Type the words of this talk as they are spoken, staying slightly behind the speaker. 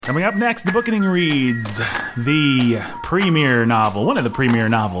Coming up next, The Bookening reads the premier novel, one of the premier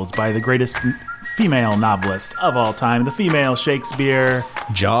novels by the greatest female novelist of all time, the female Shakespeare.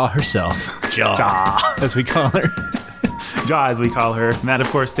 Jaw herself. Jaw. As we call her. Jaw, as we call her. And that, of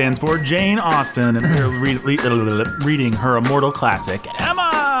course, stands for Jane Austen, and we're reading her immortal classic,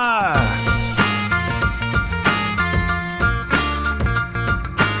 Emma!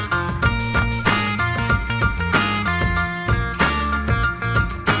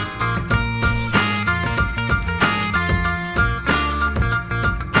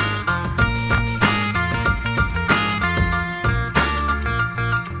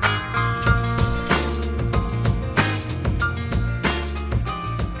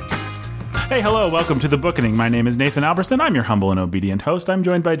 Hey, hello, welcome to The Bookening. My name is Nathan Alberson. I'm your humble and obedient host. I'm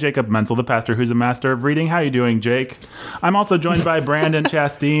joined by Jacob Menzel, the pastor who's a master of reading. How are you doing, Jake? I'm also joined by Brandon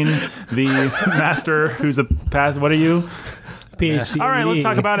Chasteen, the master who's a what are you? PhD. All right, let's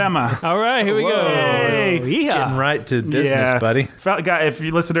talk about Emma. All right, here we go. Yay. Getting right to business, buddy. Guy, if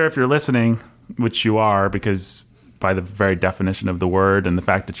you're listening, which you are, because by the very definition of the word and the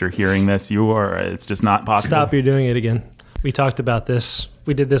fact that you're hearing this, it's just not possible. Stop, you're doing it again. We talked about this.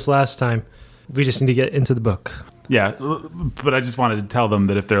 We did this last time. We just need to get into the book. Yeah, but I just wanted to tell them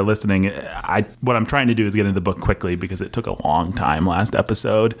that if they're listening, what I'm trying to do is get into the book quickly because it took a long time last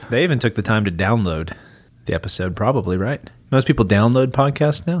episode. They even took the time to download the episode, probably, right? Most people download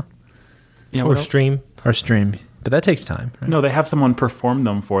podcasts now. Yeah, or stream. Or stream. But that takes time, right? No, they have someone perform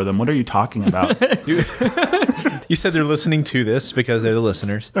them for them. What are you talking about? You said they're listening to this because they're the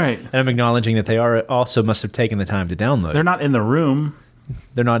listeners. Right. And I'm acknowledging that they also must have taken the time to download. They're not in the room.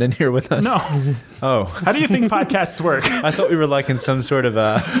 They're not in here with us? No. Oh. How do you think podcasts work? I thought we were like in some sort of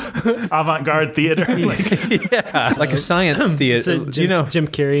avant-garde theater. Yeah, like a science theater. Jim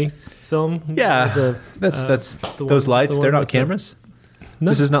Carrey film. Yeah, that's those lights. They're not cameras.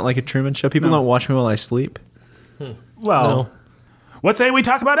 No. This is not like a Truman Show. People don't watch me while I sleep. Well, no. What say we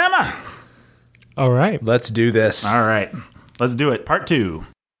talk about Emma? All right, let's do this. All right, let's do it. Part 2.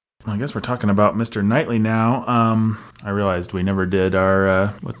 Well, I guess we're talking about Mr. Knightley now. I realized we never did our,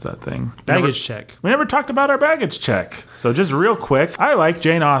 what's that thing? Baggage check. We never talked about our baggage check. So just real quick, I like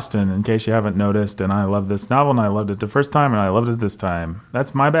Jane Austen, in case you haven't noticed, and I love this novel, and I loved it the first time, and I loved it this time.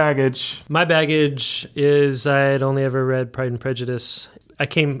 That's my baggage. My baggage is I had only ever read Pride and Prejudice. I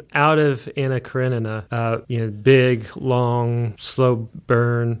came out of Anna Karenina, big, long, slow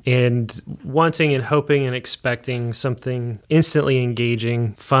burn, and wanting and hoping and expecting something instantly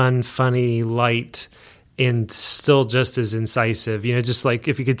engaging, fun, funny, light, and still just as incisive. Just like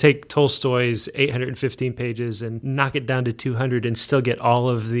if you could take Tolstoy's 815 pages and knock it down to 200 and still get all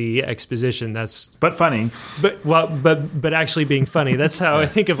of the exposition, But funny. But actually being funny. That's how I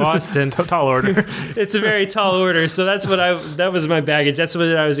think of Austen. Tall order. It's a very tall order. So that was my baggage. That's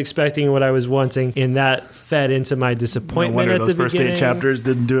what I was expecting and what I was wanting. And that fed into my disappointment at the beginning. Those first 8 chapters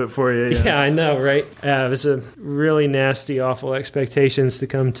didn't do it for you. Yeah, I know, right? It was a really nasty, awful expectations to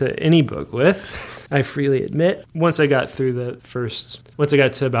come to any book with. I freely admit. Once I got to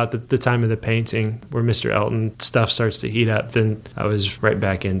about the time of the painting where Mr. Elton stuff starts to heat up, then I was right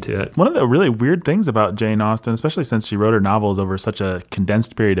back into it. One of the really weird things about Jane Austen, especially since she wrote her novels over such a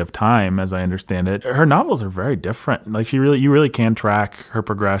condensed period of time, as I understand it, her novels are very different. Like you really can track her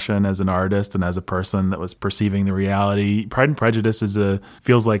progression as an artist and as a person that was perceiving the reality. Pride and Prejudice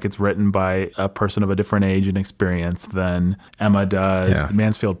feels like it's written by a person of a different age and experience than Emma does. Yeah.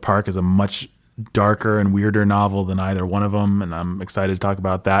 Mansfield Park is a much darker and weirder novel than either one of them, and I'm excited to talk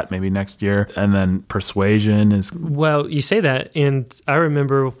about that maybe next year. And then Persuasion is... Well, you say that, and I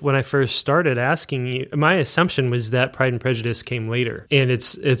remember when I first started asking you, my assumption was that Pride and Prejudice came later, and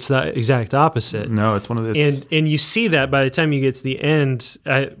it's the exact opposite. No, it's one of the... And you see that by the time you get to the end,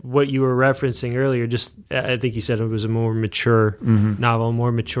 what you were referencing earlier, I think you said it was a more mature novel,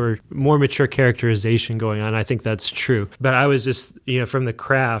 more mature characterization going on. I think that's true. But I was just, from the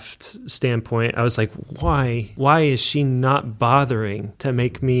craft standpoint, I was like, why is she not bothering to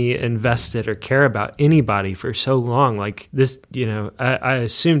make me invested or care about anybody for so long? Like this, I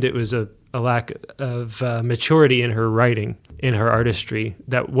assumed it was a lack of maturity in her writing, in her artistry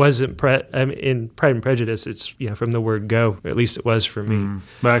that wasn't in Pride and Prejudice. It's from the word go, or at least it was for me.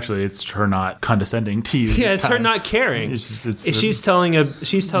 But actually, it's her not condescending to you. Yeah, it's her not caring. She's telling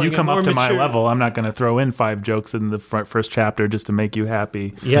you come up to my level. I'm not going to throw in 5 jokes in the first chapter just to make you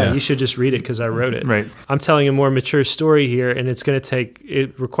happy. Yeah, you should just read it because I wrote it. Right. I'm telling a more mature story here, and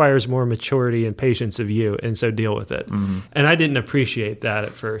it requires more maturity and patience of you, and so deal with it. And I didn't appreciate that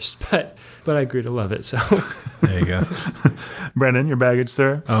at first, but I grew to love it. So there you go. Brendan, your baggage,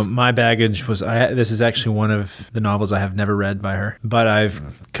 sir? My baggage was, this is actually one of the novels I have never read by her, but I've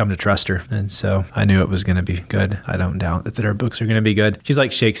come to trust her. And so I knew it was going to be good. I don't doubt that her books are going to be good. She's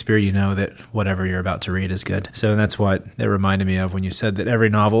like Shakespeare, you know that whatever you're about to read is good. So that's what it reminded me of when you said that every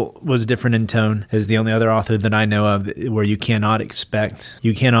novel was different in tone. Is the only other author that I know of where you cannot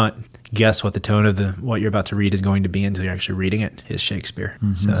guess what the tone of what you're about to read is going to be until you're actually reading it is Shakespeare.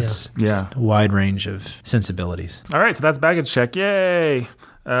 Mm-hmm. So it's a wide range of sensibilities. All right, so that's baggage check. Yay!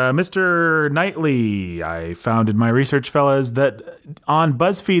 Mr. Knightley, I found in my research, fellas, that on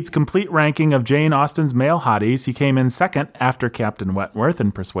BuzzFeed's complete ranking of Jane Austen's male hotties, he came in second after Captain Wentworth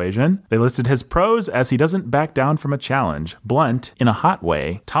in Persuasion. They listed his pros as he doesn't back down from a challenge, blunt in a hot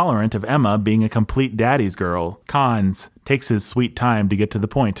way, tolerant of Emma being a complete daddy's girl. Cons, takes his sweet time to get to the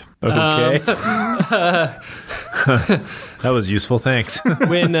point. Okay. That was useful, thanks.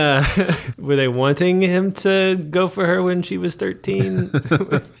 When were they wanting him to go for her when she was 13?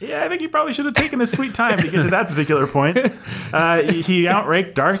 Yeah, I think he probably should have taken his sweet time to get to that particular point. He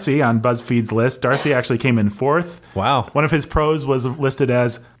outranked Darcy on BuzzFeed's list. Darcy actually came in fourth. Wow. One of his pros was listed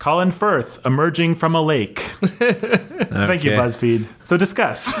as Colin Firth emerging from a lake. Thank you, BuzzFeed. So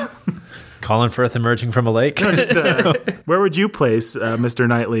discuss. Colin Firth emerging from a lake? Where would you place Mr.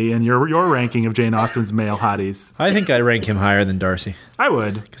 Knightley in your ranking of Jane Austen's male hotties? I think I rank him higher than Darcy. I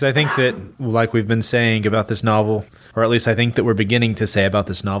would. Because I think that, like we've been saying about this novel, or at least I think that we're beginning to say about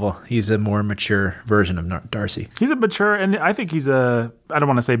this novel, he's a more mature version of Darcy. He's a mature, and I think he's I don't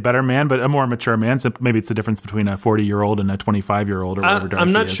want to say better man, but a more mature man. So maybe it's the difference between a 40-year-old and a 25-year-old or whatever Darcy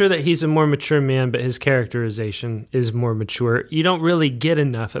I'm not is. sure that he's a more mature man, but his characterization is more mature. You don't really get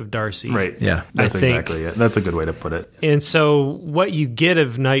enough of Darcy. Right. Yeah. That's exactly it. That's a good way to put it. And so what you get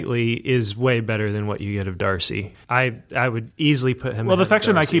of Knightley is way better than what you get of Darcy. I would easily put him. Well, the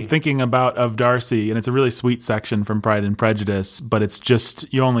section I keep thinking about of Darcy, and it's a really sweet section from Pride and Prejudice, but it's just,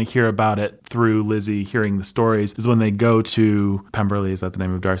 you only hear about it through Lizzie hearing the stories, is when they go to Pemberley. Is that the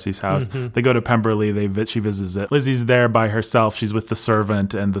name of Darcy's house? Mm-hmm. They go to Pemberley, she visits it. Lizzie's there by herself. She's with the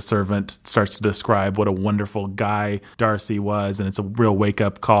servant, and the servant starts to describe what a wonderful guy Darcy was, and it's a real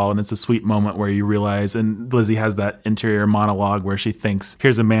wake-up call, and it's a sweet moment where you realize, and Lizzie has that interior monologue where she thinks,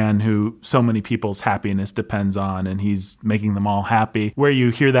 here's a man who so many people's happiness depends on, and he's making them all happy. Where you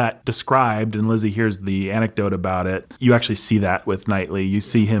hear that described, and Lizzie hears the anecdote about it, you actually see that with Knightley. You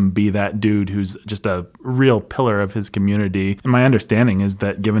see him be that dude who's just a real pillar of his community. And my understanding is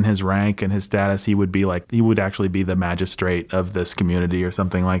that given his rank and his status, he would actually be the magistrate of this community or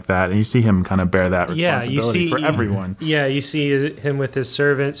something like that. And you see him kind of bear that responsibility for everyone. Yeah, you see him with his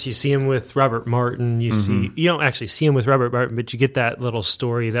servants. You see him with Robert Martin. You don't actually see him with Robert Martin, but you get that little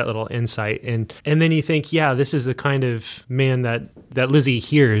story, that little insight. And then you think, yeah, this is the kind of man that Lizzie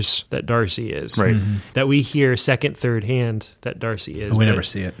hears that Darcy is. Right. Mm-hmm. That we hear second, third hand that Darcy is. We never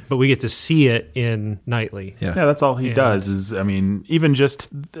see it. But we get to see it in Knightley. Yeah, that's all he does is, he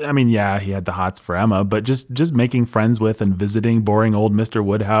had the hots for Emma, but just making friends with and visiting boring old Mr.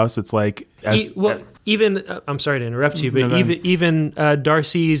 Woodhouse, it's like... Even I'm sorry to interrupt you, but even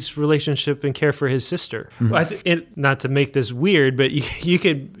Darcy's relationship and care for his sister. Mm-hmm. Not to make this weird, but you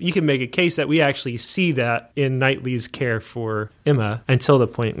could make a case that we actually see that in Knightley's care for Emma until the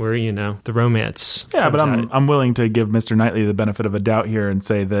point where the romance. Yeah, but I'm willing to give Mr. Knightley the benefit of a doubt here and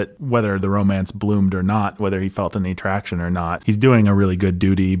say that whether the romance bloomed or not, whether he felt any attraction or not, he's doing a really good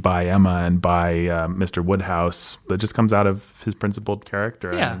duty by Emma and by Mr. Woodhouse. That just comes out of his principled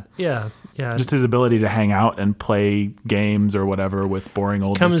character. Yeah. Just his ability to hang out and play games or whatever with boring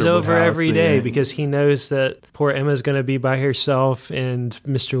old comes Mr. over Woodhouse every day because he knows that poor Emma's going to be by herself and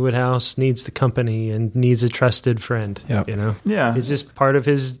Mr. Woodhouse needs the company and needs a trusted friend. Yep. Yeah. It's just part of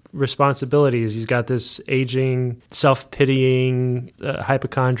his responsibilities. He's got this aging, self-pitying,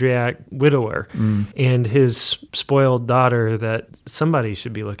 hypochondriac widower and his spoiled daughter that somebody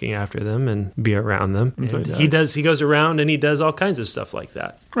should be looking after them and be around them. And he goes around and he does all kinds of stuff like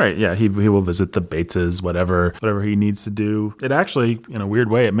that. Right, yeah, he will visit the Bateses, whatever he needs to do. It actually, in a weird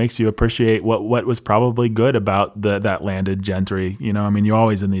way, it makes you appreciate what was probably good about that landed gentry. You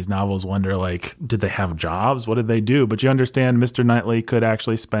always in these novels wonder, like, did they have jobs? What did they do? But you understand Mr. Knightley could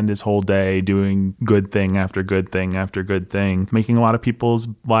actually spend his whole day doing good thing after good thing after good thing, making a lot of people's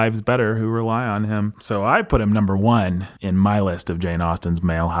lives better who rely on him. So I put him number 1 in my list of Jane Austen's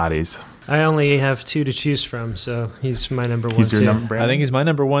male hotties. I only have 2 to choose from, so he's my number 1 He's your too. number, Brandon? I think he's my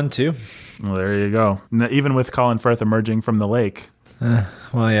number 1 too. Well, there you go. Even with Colin Firth emerging from the lake.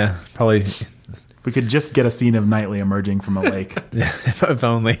 Well, yeah, probably We could just get a scene of Knightley emerging from a lake. If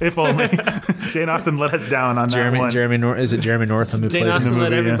only. If only. Jane Austen let us down on that one. Is it Jeremy Northam who Jane plays Austen him?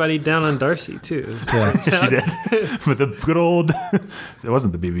 let everybody down on Darcy too. Yeah. She did. But the good old, it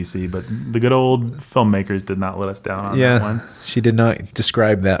wasn't the BBC, but the good old filmmakers did not let us down on that one. She did not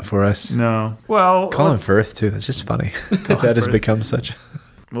describe that for us. No. Well, Colin Firth, too. That's just funny. That has become such...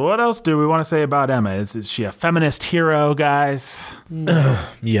 What else do we want to say about Emma? Is she a feminist hero, guys?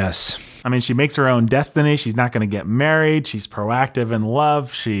 Yes. I mean, she makes her own destiny. She's not going to get married. She's proactive in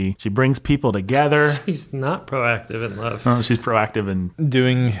love. She brings people together. She's not proactive in love. Oh, she's proactive in...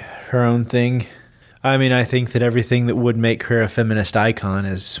 Doing her own thing. I mean, I think that everything that would make her a feminist icon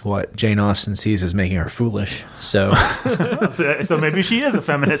is what Jane Austen sees as making her foolish. So, so maybe she is a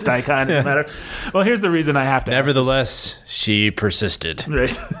feminist icon. Doesn't matter. Well, here's the reason I have to. Nevertheless, she persisted.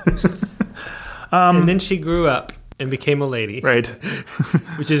 Right. And then she grew up and became a lady. Right.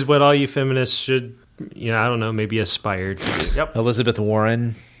 Which is what all you feminists should, I don't know, maybe aspire to. Yep. Elizabeth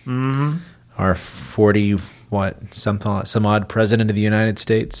Warren, our 40 some odd president of the United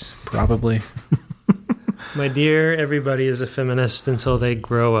States, probably. My dear, everybody is a feminist until they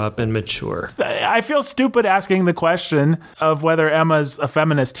grow up and mature. I feel stupid asking the question of whether Emma's a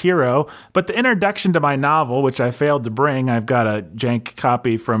feminist hero, but the introduction to my novel, which I failed to bring, I've got a jank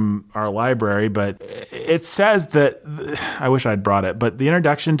copy from our library, but it says that, I wish I'd brought it, but the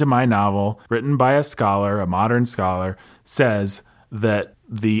introduction to my novel, written by a scholar, a modern scholar, says that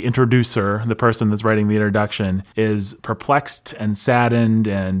the introducer, the person that's writing the introduction, is perplexed and saddened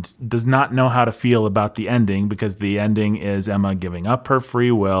and does not know how to feel about the ending, because the ending is Emma giving up her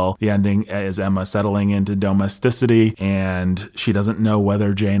free will. The ending is Emma settling into domesticity, and she doesn't know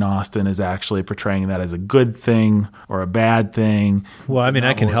whether Jane Austen is actually portraying that as a good thing or a bad thing. Well, I mean,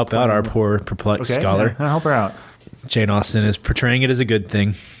 I can help out our poor perplexed scholar. Yeah, help her out. Jane Austen is portraying it as a good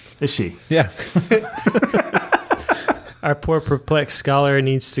thing. Is she? Yeah. Our poor perplexed scholar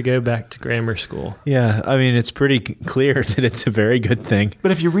needs to go back to grammar school. Yeah, I mean, it's pretty clear that it's a very good thing.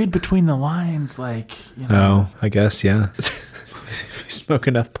 But if you read between the lines, Oh, I guess, yeah. If you smoke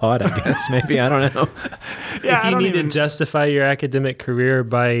enough pot, I guess, maybe. I don't know. Yeah, if you need to justify your academic career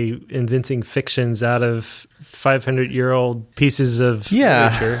by inventing fictions out of 500-year-old pieces of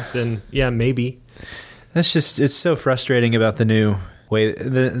literature, then maybe. That's just, it's so frustrating about the new way,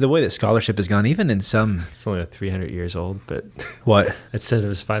 the way that scholarship has gone, even in some... It's only 300 years old, but... What? I said it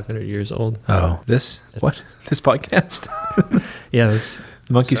was 500 years old. Oh, this podcast? Yeah, that's...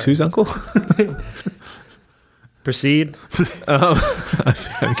 Monkey Sue's uncle? Proceed.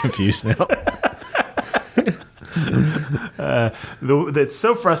 I'm confused now. It's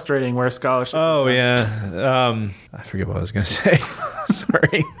so frustrating where scholarship... Oh, yeah. I forget what I was going to say.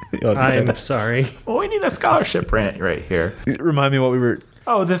 Sorry. I'm sorry. Well, we need a scholarship rant right here. Remind me what we were...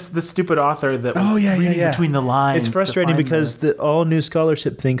 Oh, this stupid author that was reading between the lines. It's frustrating because all new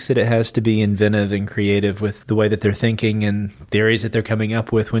scholarship thinks that it has to be inventive and creative with the way that they're thinking and theories that they're coming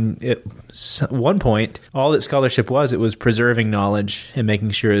up with. When at one point, all that scholarship was, it was preserving knowledge and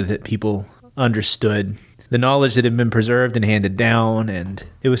making sure that people understood the knowledge that had been preserved and handed down, and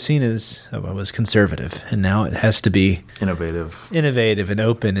it was seen as was conservative, and now it has to be innovative and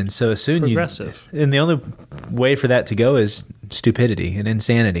open, and so soon progressive. And the only way for that to go is stupidity and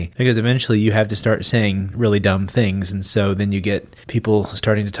insanity, because eventually you have to start saying really dumb things, and so then you get people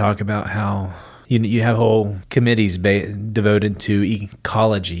starting to talk about how you have whole committees devoted to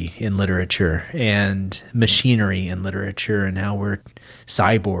ecology in literature and machinery in literature, and how we're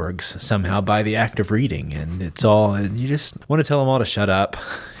cyborgs somehow by the act of reading, and it's all, and you just want to tell them all to shut up.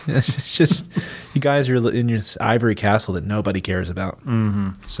 It's just, you guys are in your ivory castle that nobody cares about.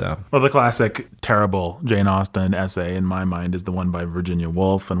 Mm-hmm. So, well, the classic terrible Jane Austen essay in my mind is the one by Virginia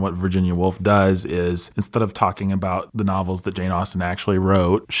Woolf, and what Virginia Woolf does is, instead of talking about the novels that Jane Austen actually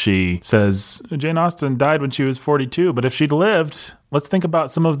wrote, she says Jane Austen died when she was 42, but if she'd lived, let's think about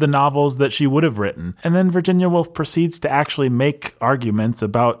some of the novels that she would have written. And then Virginia Woolf proceeds to actually make arguments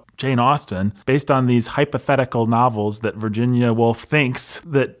about Jane Austen based on these hypothetical novels that Virginia Woolf thinks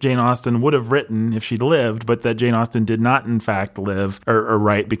that Jane Austen would have written if she'd lived, but that Jane Austen did not in fact live or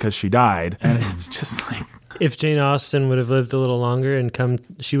write because she died. And it's just like... If Jane Austen would have lived a little longer and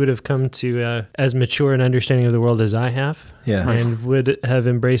she would have come to as mature an understanding of the world as I have, and would have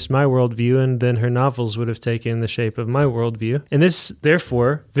embraced my worldview, and then her novels would have taken the shape of my worldview. And this,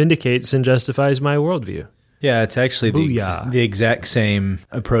 therefore, vindicates and justifies my worldview. Yeah, it's actually Booyah. the exact same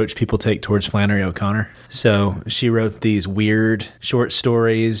approach people take towards Flannery O'Connor. So she wrote these weird short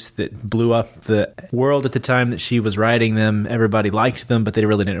stories that blew up the world at the time that she was writing them. Everybody liked them, but they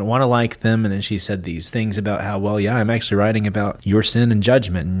really didn't want to like them. And then she said these things about how, well, yeah, I'm actually writing about your sin and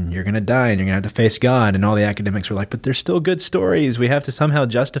judgment, and you're going to die, and you're going to have to face God. And all the academics were like, but they're still good stories. We have to somehow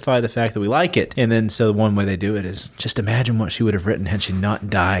justify the fact that we like it. And then so one way they do it is just imagine what she would have written had she not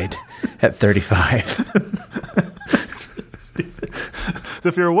died at 35. So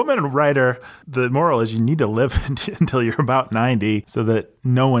if you're a woman writer, the moral is you need to live until you're about 90 so that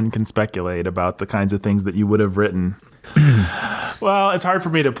no one can speculate about the kinds of things that you would have written. Well, it's hard for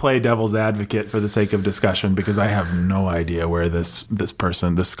me to play devil's advocate for the sake of discussion because I have no idea where this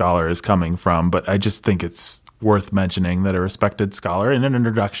scholar is coming from, but I just think it's worth mentioning that a respected scholar in an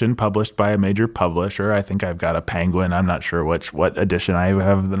introduction published by a major publisher, I think I've got a Penguin, I'm not sure what edition I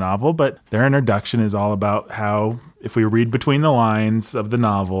have of the novel, but their introduction is all about how if we read between the lines of the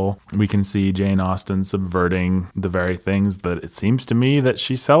novel, we can see Jane Austen subverting the very things that it seems to me that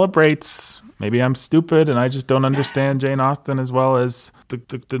she celebrates. Maybe I'm stupid and I just don't understand Jane Austen as well as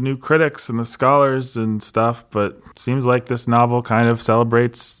the new critics and the scholars and stuff, but it seems like this novel kind of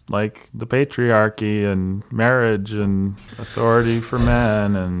celebrates like the patriarchy and marriage and authority for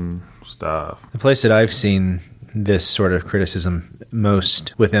men and stuff. The place that I've seen this sort of criticism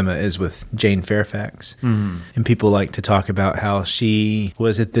most with Emma is with Jane Fairfax. Mm-hmm. And people like to talk about how she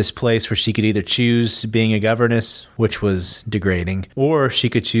was at this place where she could either choose being a governess, which was degrading, or she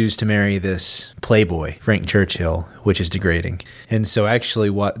could choose to marry this playboy, Frank Churchill, which is degrading. And so actually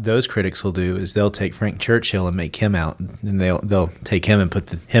what those critics will do is they'll take Frank Churchill and make him out, and they'll take him and put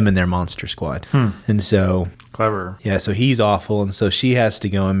him in their monster squad. And so... Clever. Yeah, so he's awful, and so she has to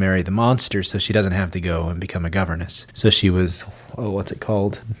go and marry the monster so she doesn't have to go and become a governess. So she was, what's it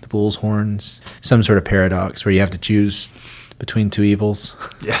called? The bull's horns? Some sort of paradox where you have to choose between two evils.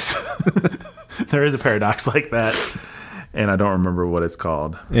 Yes. There is a paradox like that, and I don't remember what it's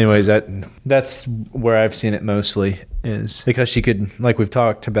called. Anyways, that's where I've seen it mostly, is because she could, like we've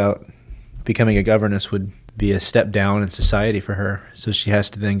talked about, becoming a governess would be a step down in society for her. So she has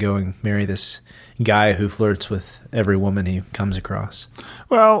to then go and marry this guy who flirts with every woman he comes across.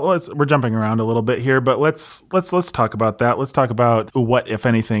 Well, we're jumping around a little bit here, but let's talk about that. Let's talk about what, if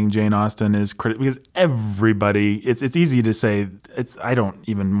anything, Jane Austen is because everybody. It's easy to say I don't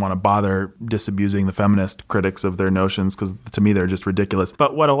even want to bother disabusing the feminist critics of their notions because to me they're just ridiculous.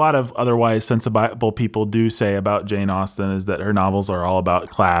 But what a lot of otherwise sensible people do say about Jane Austen is that her novels are all about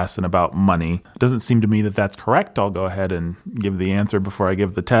class and about money. It doesn't seem to me that that's correct. I'll go ahead and give the answer before I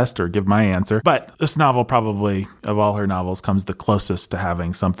give the test or give my answer. But this novel probably, of all her novels, comes the closest to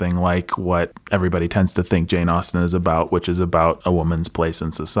having something like what everybody tends to think Jane Austen is about, which is about a woman's place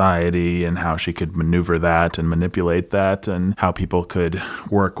in society and how she could maneuver that and manipulate that and how people could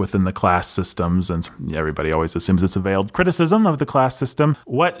work within the class systems. And everybody always assumes it's a veiled criticism of the class system.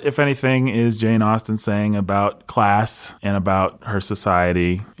 What, if anything, is Jane Austen saying about class and about her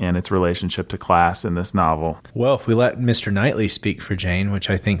society and its relationship to class in this novel? Well, if we let Mr. Knightley speak for Jane, which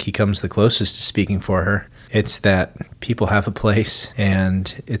I think he comes the closest to speaking for her, it's that people have a place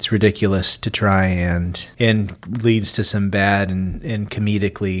and it's ridiculous to try and leads to some bad and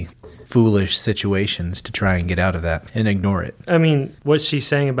comedically foolish situations to try and get out of that and ignore it. I mean, what she's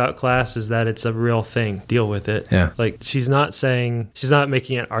saying about class is that it's a real thing. Deal with it. Yeah. Like she's not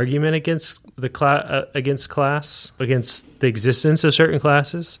making an argument against against class, against the existence of certain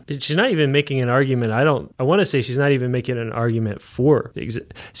classes. She's not even making an argument. I want to say she's not even making an argument for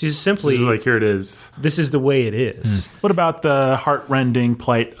she's simply like, here it is. This is the way it is. What about the heartrending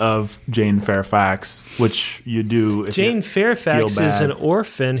plight of Jane Fairfax, which you do if Jane you Fairfax feel is bad? an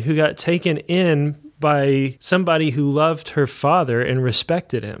orphan who got taken in by somebody who loved her father and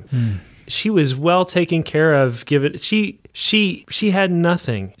respected him. She was well taken care of. She had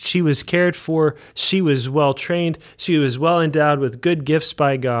nothing. She was cared for. She was well trained. She was well endowed with good gifts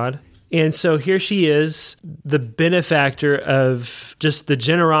by God. And so here she is, the benefactor of just the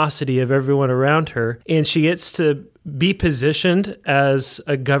generosity of everyone around her. And she gets to be positioned as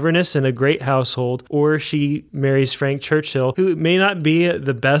a governess in a great household, or she marries Frank Churchill, who may not be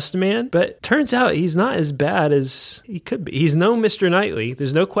the best man, but turns out he's not as bad as he could be. He's no Mr. Knightley.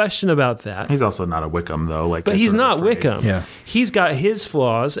 There's no question about that. He's also not a Wickham, though. But he's not Wickham. Yeah. He's got his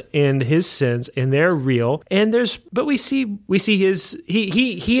flaws and his sins, and they're real. And we see his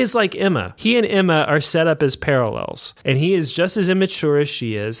he is like Emma. He and Emma are set up as parallels, and he is just as immature as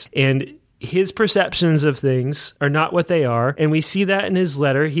she is, and his perceptions of things are not what they are. And we see that in his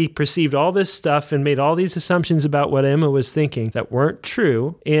letter. He perceived all this stuff and made all these assumptions about what Emma was thinking that weren't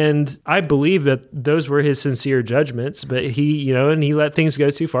true. And I believe that those were his sincere judgments, but he let things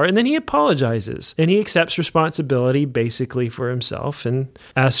go too far. And then he apologizes and he accepts responsibility basically for himself and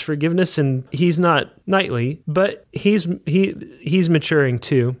asks forgiveness. And he's not Knightley, but he's maturing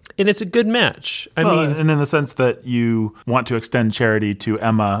too. And it's a good match. I mean, and in the sense that you want to extend charity to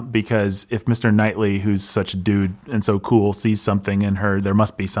Emma, because if Mr. Knightley, who's such a dude and so cool, sees something in her, there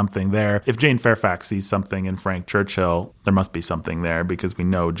must be something there. If Jane Fairfax sees something in Frank Churchill, there must be something there, because we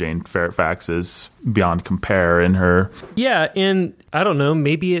know Jane Fairfax is beyond compare in her. Yeah, and I don't know,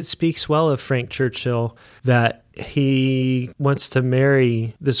 maybe it speaks well of Frank Churchill that he wants to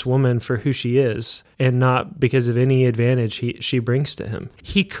marry this woman for who she is and not because of any advantage she brings to him.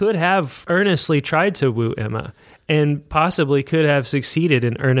 He could have earnestly tried to woo Emma and possibly could have succeeded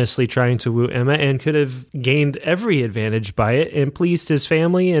in earnestly trying to woo Emma and could have gained every advantage by it and pleased his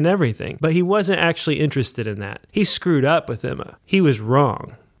family and everything. But he wasn't actually interested in that. He screwed up with Emma. He was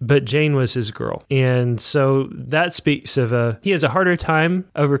wrong. But Jane was his girl. And so that speaks of he has a harder time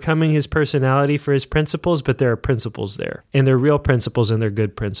overcoming his personality for his principles, but there are principles there. And they're real principles and they're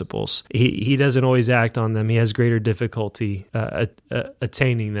good principles. He doesn't always act on them. He has greater difficulty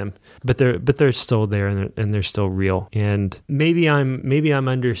attaining them. But they're still there and they're still real. And maybe I'm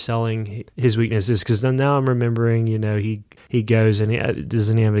underselling his weaknesses, because now I'm remembering, he goes and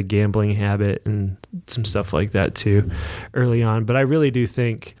doesn't he have a gambling habit and some stuff like that too early on. But I really do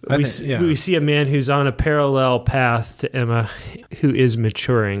think we see a man who's on a parallel path to Emma, who is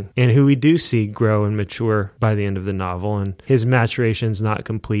maturing and who we do see grow and mature by the end of the novel. And his maturation's not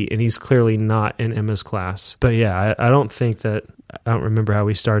complete, and he's clearly not in Emma's class. But yeah, I don't remember how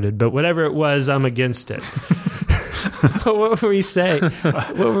we started, but whatever it was, I'm against it. What were we saying?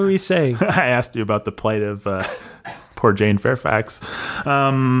 I asked you about the plight of poor Jane Fairfax.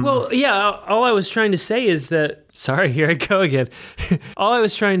 Well, yeah, all I was trying to say is that, sorry, here I go again. All I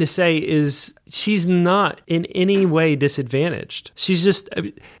was trying to say is she's not in any way disadvantaged. She's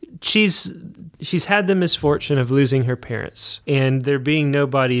had the misfortune of losing her parents and there being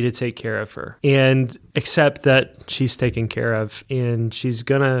nobody to take care of her, and accept that she's taken care of. And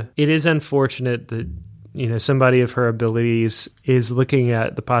it is unfortunate that somebody of her abilities is looking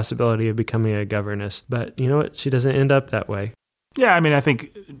at the possibility of becoming a governess. But you know what? She doesn't end up that way. Yeah, I mean, I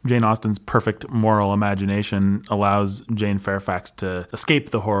think Jane Austen's perfect moral imagination allows Jane Fairfax to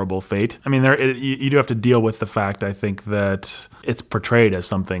escape the horrible fate. I mean, you do have to deal with the fact, I think, that it's portrayed as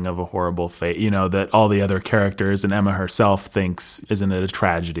something of a horrible fate, that all the other characters and Emma herself thinks, isn't it a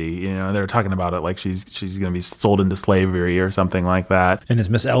tragedy? They're talking about it like she's going to be sold into slavery or something like that. And it's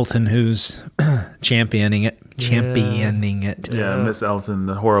Miss Elton who's championing it. Yeah, Miss Elton,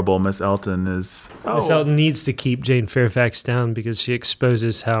 the horrible Miss Elton is... Miss Elton needs to keep Jane Fairfax down because she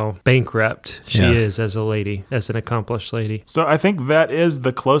exposes how bankrupt she is as a lady, as an accomplished lady. So I think that is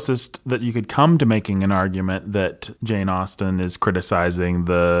the closest that you could come to making an argument that Jane Austen is criticizing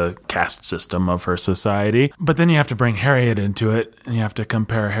the caste system of her society. But then you have to bring Harriet into it, and you have to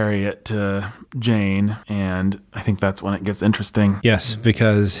compare Harriet to Jane, and I think that's when it gets interesting. Yes,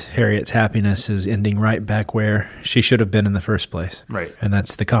 because Harriet's happiness is ending right back where she should have been in the first place. Right. And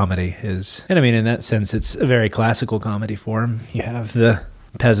that's the comedy is. And I mean, in that sense, it's a very classical comedy form. You have the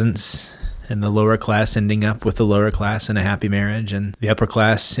peasants and the lower class ending up with the lower class in a happy marriage, and the upper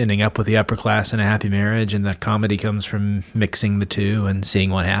class ending up with the upper class in a happy marriage, and the comedy comes from mixing the two and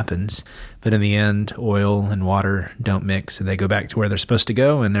seeing what happens. But in the end, oil and water don't mix, and they go back to where they're supposed to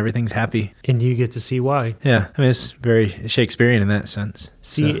go, and everything's happy. And you get to see why. Yeah, I mean, it's very Shakespearean in that sense.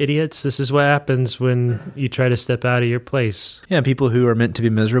 See, idiots, this is what happens when you try to step out of your place. Yeah, people who are meant to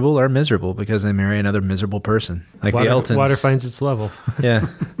be miserable are miserable because they marry another miserable person. Like the Eltons. Water finds its level. Yeah.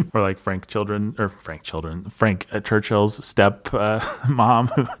 Or like Frank Churchill's step mom,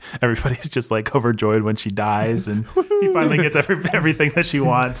 who everybody's just like overjoyed when she dies, and he finally gets everything that she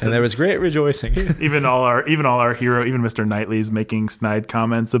wants. And there was great rejoicing. Even all our hero, even Mr. Knightley's making snide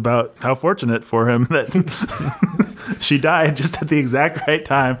comments about how fortunate for him that she died just at the exact right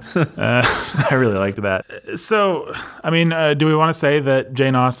time. I really liked that. So, I mean, do we want to say that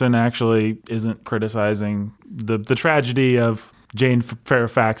Jane Austen actually isn't criticizing the tragedy of Jane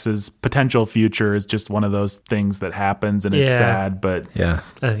Fairfax's potential future is just one of those things that happens, and it's sad, but... Yeah.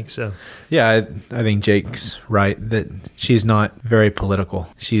 I think so. Yeah, I think Jake's right that she's not very political.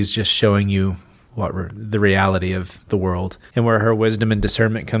 She's just showing you the reality of the world. And where her wisdom and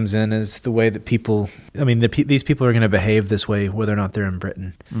discernment comes in is the way that people, these people are going to behave this way whether or not they're in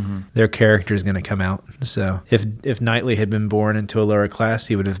Britain. Mm-hmm. Their character is going to come out. So if Knightley had been born into a lower class,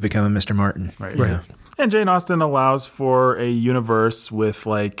 he would have become a Mr. Martin. Right. And Jane Austen allows for a universe with,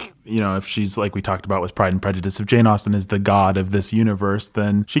 like, if she's, like we talked about with Pride and Prejudice, if Jane Austen is the god of this universe,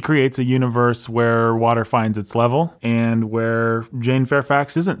 then she creates a universe where water finds its level and where Jane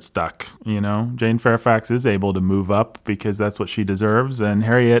Fairfax isn't stuck. Jane Fairfax is able to move up because that's what she deserves, and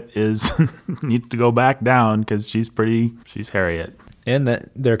Harriet needs to go back down because she's Harriet. And that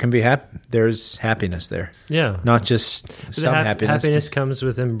there can be there's happiness there. Yeah. Not just some happiness. Happiness comes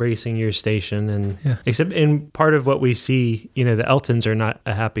with embracing your station. And except in part of what we see, the Eltons are not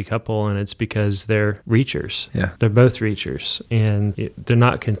a happy couple, and it's because they're reachers. Yeah. They're both reachers, and they're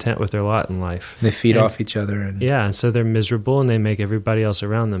not content with their lot in life. They feed off each other. And so they're miserable, and they make everybody else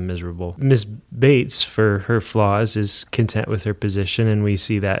around them miserable. Miss Bates, for her flaws, is content with her position, and we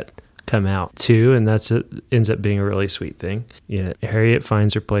see that come out too, and ends up being a really sweet thing. Harriet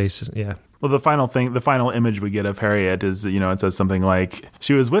finds her place. Well, the final image we get of Harriet is, it says something like,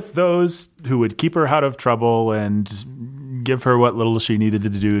 she was with those who would keep her out of trouble and give her what little she needed to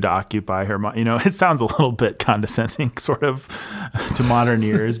do to occupy her mind. It sounds a little bit condescending sort of to modern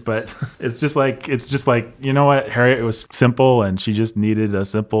ears, but it's just like, what, Harriet was simple, and she just needed a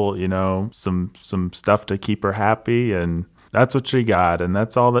simple, some stuff to keep her happy, and that's what she got, and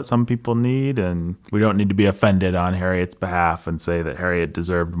that's all that some people need, and we don't need to be offended on Harriet's behalf and say that Harriet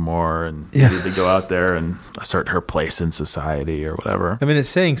deserved more and needed to go out there and assert her place in society or whatever. It's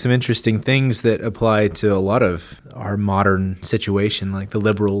saying some interesting things that apply to a lot of our modern situation, like the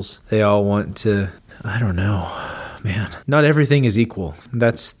liberals. They all want to, I don't know, man, not everything is equal.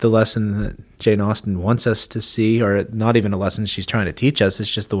 That's the lesson that Jane Austen wants us to see, or not even a lesson she's trying to teach us. It's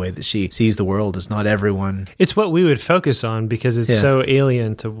just the way that she sees the world. Is not everyone. It's what we would focus on because it's so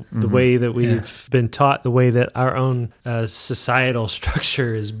alien to the way that we've been taught, the way that our own societal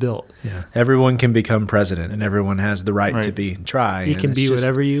structure is built. Yeah, everyone can become president, and everyone has the right to try. You can be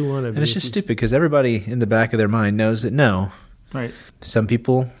whatever you want to be. And it's just stupid because everybody in the back of their mind knows that some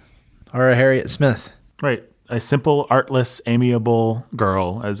people are a Harriet Smith. Right. A simple, artless, amiable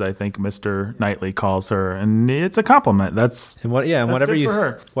girl, as I think Mr. Knightley calls her, and it's a compliment. Whatever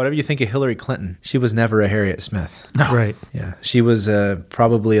you think of Hillary Clinton, she was never a Harriet Smith. No. Right. Yeah, she was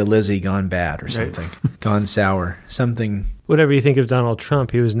probably a Lizzie gone bad or something, gone sour, something. Whatever you think of Donald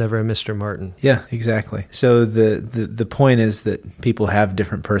Trump, he was never a Mr. Martin. Yeah, exactly. So the point is that people have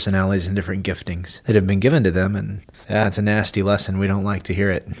different personalities and different giftings that have been given to them, and it's a nasty lesson. We don't like to hear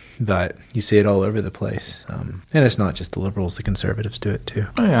it, but you see it all over the place. And it's not just the liberals, the conservatives do it too.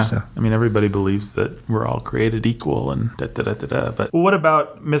 Oh, yeah. So. Everybody believes that we're all created equal and da-da-da-da-da. But what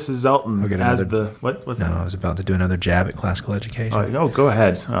about Mrs. Elton as what's that? No, I was about to do another jab at classical education. Oh, go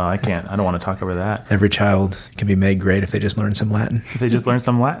ahead. I can't. I don't want to talk over that. Every child can be made great if they just learn some Latin. If they just learn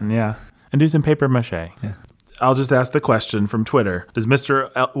some Latin, yeah. And do some paper mache. Yeah. I'll just ask the question from Twitter. Does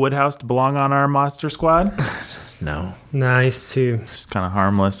Mr. Woodhouse belong on our monster squad? No. Nice too. Just kind of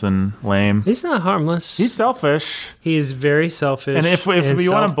harmless and lame. He's not harmless. He's selfish. He is very selfish. And if we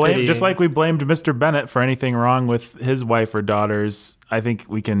want to blame, just like we blamed Mr. Bennet for anything wrong with his wife or daughters, I think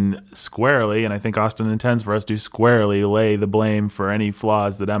we can squarely, and I think Austen intends for us to squarely lay the blame for any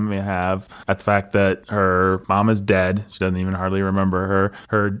flaws that Emma may have at the fact that her mom is dead. She doesn't even hardly remember her.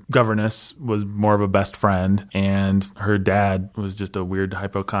 Her governess was more of a best friend, and her dad was just a weird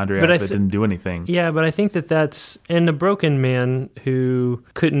hypochondriac that didn't do anything. Yeah, but I think that's and a broken man who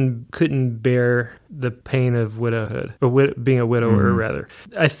couldn't bear the pain of widowhood, or being a widower, rather.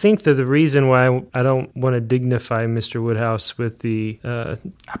 I think that the reason why I don't want to dignify Mr. Woodhouse with the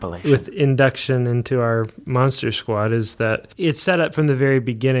appellation, with induction into our monster squad, is that it's set up from the very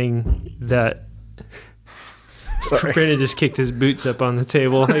beginning that. Sorry. Brandon just kicked his boots up on the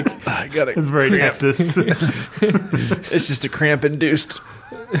table. I got it. It's very Texas. It's just a cramp induced.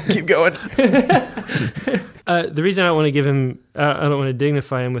 Keep going. The reason I don't want to give him, I don't want to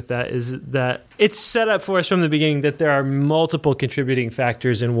dignify him with that, is that it's set up for us from the beginning that there are multiple contributing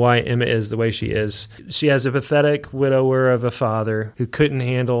factors in why Emma is the way she is. She has a pathetic widower of a father who couldn't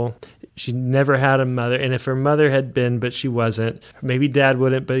handle. She never had a mother, and if her mother had been, but she wasn't, maybe dad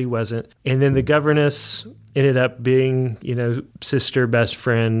wouldn't, but he wasn't. And then the governess ended up being, sister, best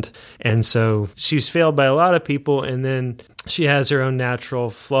friend. And so she was failed by a lot of people. And then she has her own natural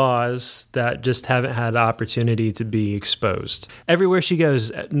flaws that just haven't had opportunity to be exposed. Everywhere she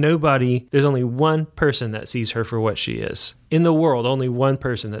goes, there's only one person that sees her for what she is. In the world, only one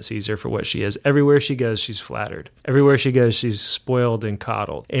person that sees her for what she is. Everywhere she goes, she's flattered. Everywhere she goes, she's spoiled and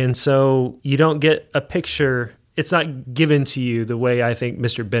coddled. And so you don't get a picture. It's not given to you the way I think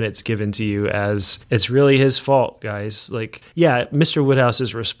Mr. Bennett's given to you, as it's really his fault, guys. Like, yeah, Mr. Woodhouse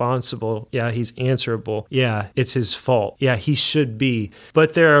is responsible. Yeah, he's answerable. Yeah, it's his fault. Yeah, he should be.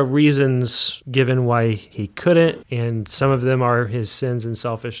 But there are reasons given why he couldn't, and some of them are his sins and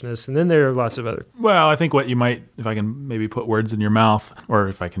selfishness. And then there are lots of other. Well, I think what you might, if I can maybe put words in your mouth, or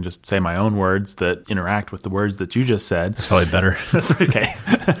if I can just say my own words that interact with the words that you just said. That's probably better. That's okay.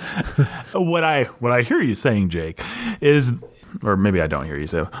 What I hear you saying, Jake, is, or maybe I don't hear you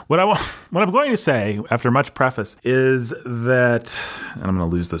say, what I'm going to say after much preface is that, and I'm going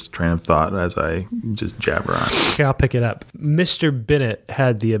to lose this train of thought as I just jabber on. Okay, I'll pick it up. Mr. Bennett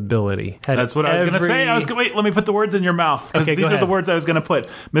had the ability. That's what I was going to say. Wait, let me put the words in your mouth, because Okay, these are the words I was going to put.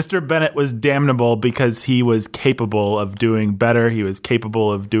 Mr. Bennett was damnable because he was capable of doing better. He was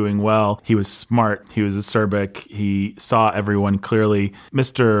capable of doing well. He was smart. He was acerbic. He saw everyone clearly.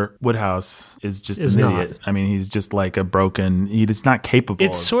 Mr. Woodhouse is just an idiot. I mean, he's just like a broken. He's not capable.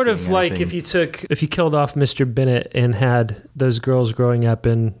 It's sort of like if you killed off Mr. Bennett and had those girls growing up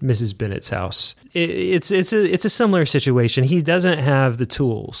in Mrs. Bennett's house. It's a similar situation. He doesn't have the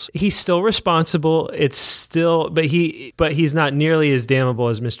tools. He's still responsible. But he's not nearly as damnable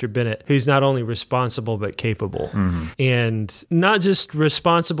as Mr. Bennett, who's not only responsible but capable, and not just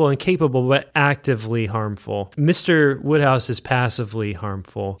responsible and capable, but actively harmful. Mr. Woodhouse is passively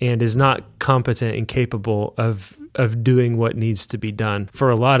harmful and is not competent and capable of doing what needs to be done for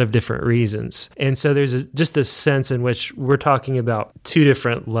a lot of different reasons. And so there's just a sense in which we're talking about two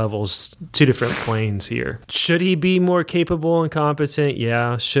different levels, two different planes here. Should he be more capable and competent?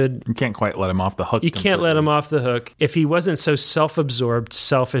 Yeah. You can't quite let him off the hook. You can't let him off the hook. If he wasn't so self-absorbed,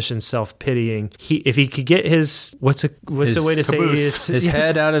 selfish, and self-pitying, if he could get his, what's a way to caboose. say his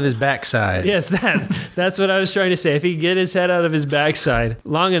head out of his backside. Yes, that's what I was trying to say. If he could get his head out of his backside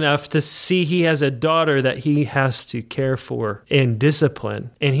long enough to see he has a daughter that he has to care for and discipline,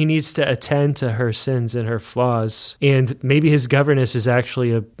 and he needs to attend to her sins and her flaws, and maybe his governess is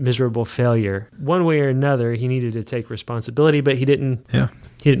actually a miserable failure. One way or another, he needed to take responsibility, but he didn't. Yeah.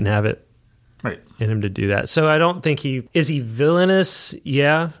 He didn't have it right in him to do that. So I don't think is he villainous?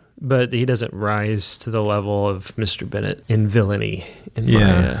 Yeah. But he doesn't rise to the level of Mr. Bennett in villainy.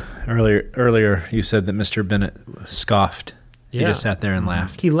 Earlier you said that Mr. Bennett scoffed. He just sat there and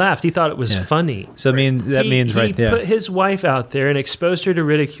laughed. He laughed. He thought it was funny. So means right there. He put his wife out there and exposed her to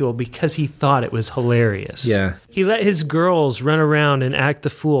ridicule because he thought it was hilarious. Yeah. He let his girls run around and act the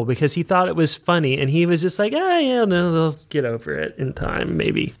fool because he thought it was funny, and he was just like, no, they'll get over it in time,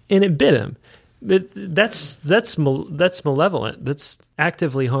 maybe. And it bit him. But that's malevolent. That's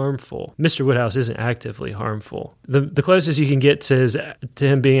actively harmful. Mr. Woodhouse isn't actively harmful. The closest you can get to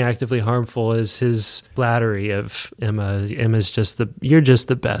him being actively harmful is his flattery of Emma. Emma's you're just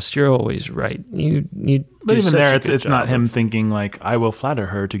the best. You're always right. But even there, it's not him thinking like, I will flatter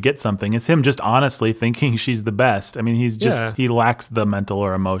her to get something. It's him just honestly thinking she's the best. I mean, he lacks the mental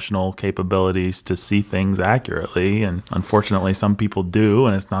or emotional capabilities to see things accurately. And unfortunately, some people do.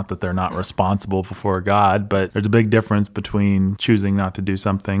 And it's not that they're not responsible before God, but there's a big difference between choosing not to do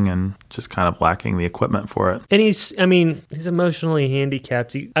something and just kind of lacking the equipment for it. And he's emotionally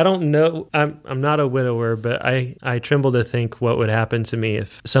handicapped. I don't know. I'm not a widower, but I tremble to think what would happen to me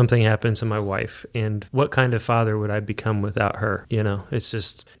if something happened to my wife, and what kind of father would I become without her? It's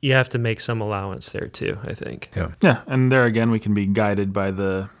just, you have to make some allowance there too, I think. Yeah. And there again, we can be guided by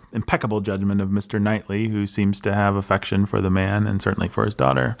the impeccable judgment of Mr. Knightley, who seems to have affection for the man and certainly for his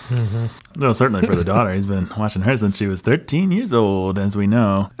daughter. Mm-hmm. No, certainly for the daughter. He's been watching her since she was 13 years old, as we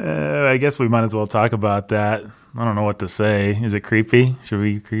know. I guess we might as well talk about that. I don't know what to say. Is it creepy? Should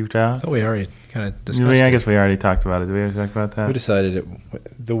we be creeped out? I thought we already kind of discussed it. I guess we already talked about it. Did we ever talk about that? We decided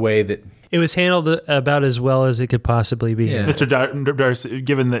the way that it was handled about as well as it could possibly be. Yeah. Mr. Darcy,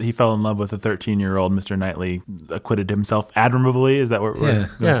 given that he fell in love with a 13-year-old, Mr. Knightley acquitted himself admirably. Is that what we're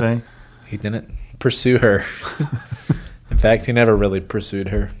saying? He didn't pursue her. In fact, he never really pursued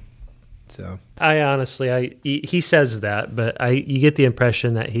her. So I honestly, he says that, but you get the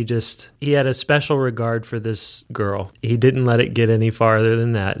impression that he had a special regard for this girl. He didn't let it get any farther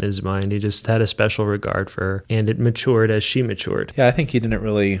than that in his mind. He just had a special regard for her, and it matured as she matured. Yeah, I think he didn't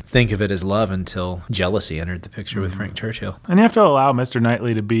really think of it as love until jealousy entered the picture with Frank Churchill. And you have to allow Mr.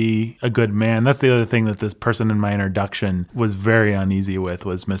 Knightley to be a good man. That's the other thing that this person in my introduction was very uneasy with,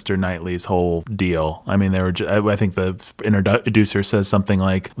 was Mr. Knightley's whole deal. I mean, I think the introducer says something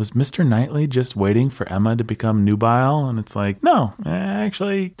like, was Mr. Knightley just waiting for Emma to become nubile? And it's like, no,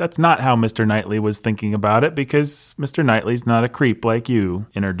 actually, that's not how Mr. Knightley was thinking about it, because Mr. Knightley's not a creep like you,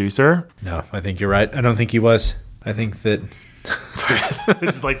 introducer. No, I think you're right. I don't think he was. I think that...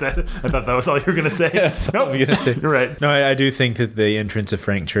 Just like that. I thought that was all you were going to say. Yeah, that's all I'm going to say. You're right. No, I do think that the entrance of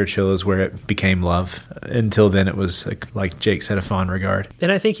Frank Churchill is where it became love. Until then, it was, like Jake said, a fond regard.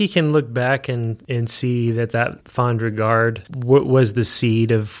 And I think he can look back and see that fond regard was the seed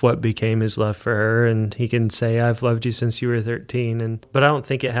of what became his love for her. And he can say, I've loved you since you were 13. But I don't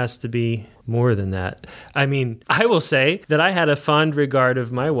think it has to be more than that. I mean, I will say that I had a fond regard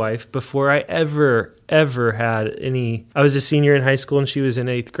of my wife before I ever had any. I was a senior in high school and she was in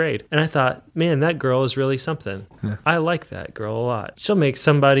 8th grade. And I thought, man, that girl is really something. Yeah. I like that girl a lot. She'll make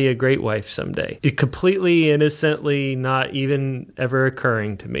somebody a great wife someday. It completely innocently not even ever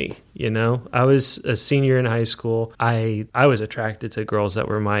occurring to me. You know, I was a senior in high school. I was attracted to girls that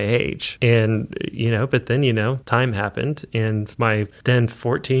were my age. And, but then, time happened. And my then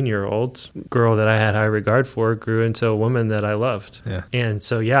 14-year-old girl that I had high regard for grew into a woman that I loved. Yeah. And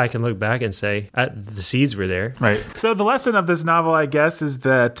so, I can look back and say the seeds were there. Right. So the lesson of this novel, I guess, is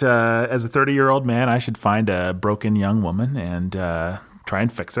that as a 30-year-old man, I should find a broken young woman and try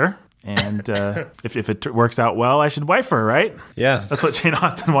and fix her. And if it works out well, I should wife her, right? Yeah. That's what Jane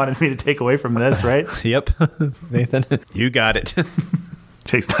Austen wanted me to take away from this, right? Yep. Nathan, you got it.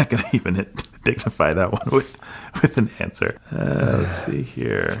 Jake's not going to even dignify that one with an answer. Let's see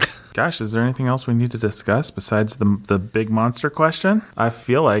here. Gosh, is there anything else we need to discuss besides the big monster question? I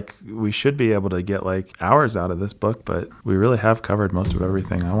feel like we should be able to get hours out of this book, but we really have covered most of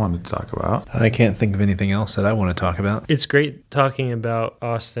everything I wanted to talk about. I can't think of anything else that I want to talk about. It's great talking about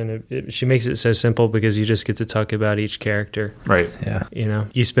Austen. She makes it so simple because you just get to talk about each character. Right. Yeah.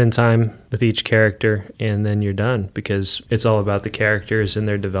 You spend time with each character and then you're done, because it's all about the characters and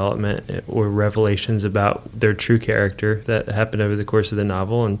their development or revelations about their true character that happen over the course of the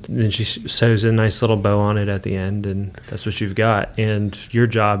novel. And then she sews a nice little bow on it at the end, and that's what you've got. And your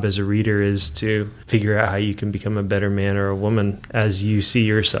job as a reader is to figure out how you can become a better man or a woman as you see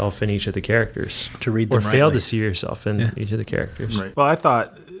yourself in each of the characters. To read them or fail to see yourself in each of the characters. Right. Well, I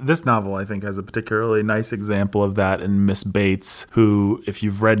thought this novel, I think, has a particularly nice example of that in Miss Bates, who, if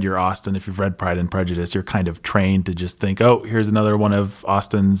you've read your Austen, if you've read Pride and Prejudice, you're kind of trained to just think, oh, here's another one of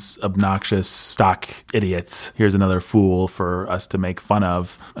Austen's obnoxious stock idiots. Here's another fool for us to make fun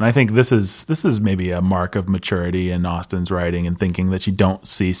of. And I think this is maybe a mark of maturity in Austen's writing and thinking that you don't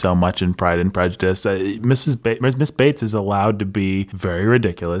see so much in Pride and Prejudice. Miss Bates is allowed to be very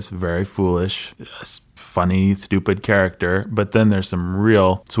ridiculous, very foolish, funny, stupid character, but then there's some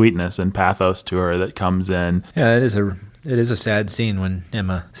real sweetness and pathos to her that comes in. Yeah, it is a sad scene when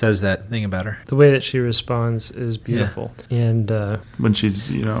Emma says that thing about her. The way that she responds is beautiful. Yeah. And when she's,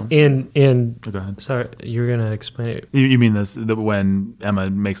 and go ahead. Sorry, you were going to explain it. You mean when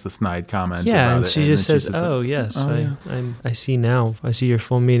Emma makes the snide comment? Yeah, about and it, she just says, "Oh, yes, I see now. I see your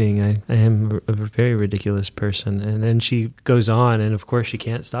full meaning. I am a very ridiculous person." And then she goes on, and of course she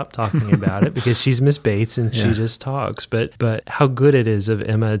can't stop talking about it because she's Miss Bates and she just talks. But how good it is of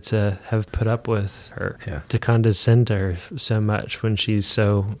Emma to have put up with her, to condescend to her so much when she's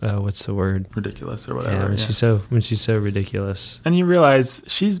so what's the word, ridiculous or whatever. Yeah, when she's so ridiculous. And you realize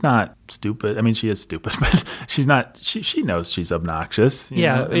she's not stupid. I mean, she is stupid, but she's not. She knows she's obnoxious.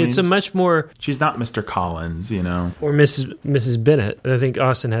 It's a much more. She's not Mr. Collins, or Mrs. Bennet. I think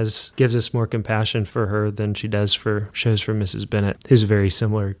Austen gives us more compassion for her than she does for Mrs. Bennet, who's a very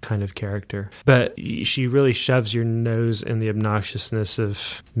similar kind of character. But she really shoves your nose in the obnoxiousness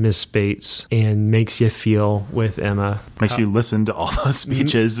of Miss Bates and makes you feel with Emma. Makes you listen to all those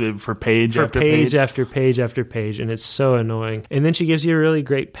speeches for page after page after page after page, and it's so annoying. And then she gives you a really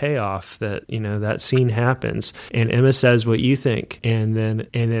great payoff that that scene happens, and Emma says what you think, and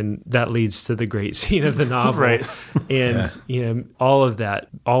then that leads to the great scene of the novel, right? And all of that,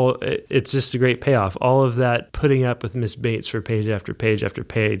 it's just a great payoff. All of that putting up with Miss Bates for page after page after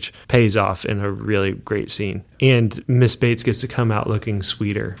page pays off in a really great scene, and Miss Bates gets to come out looking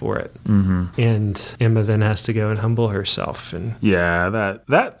sweeter for it. Mm-hmm. And Emma then has to go and humble herself. And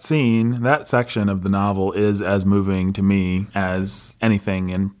that scene, that section of the novel is as moving to me as anything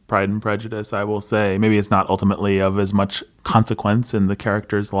in Pride and Prejudice, I will say. Maybe it's not ultimately of as much consequence in the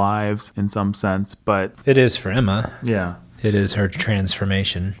characters' lives in some sense, but It is for Emma. yeah. It is her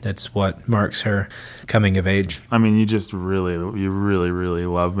transformation. That's what marks her coming of age. I mean, you really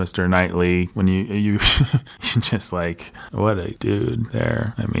love Mr. Knightley when you just like, what a dude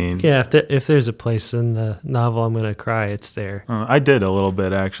there. I mean, Yeah, if there's a place in the novel I'm going to cry, it's there. I did a little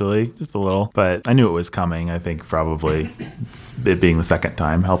bit actually, just a little, but I knew it was coming. I think probably it being the second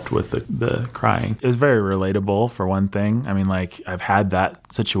time helped with the crying. It was very relatable for one thing. I mean, like I've had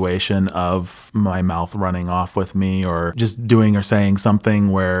that situation of my mouth running off with me or just doing or saying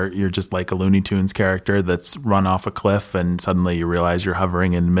something where you're just like a Looney Tunes character that's run off a cliff and suddenly you realize you're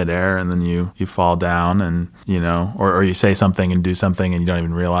hovering in midair and then you fall down and, or you say something and do something and you don't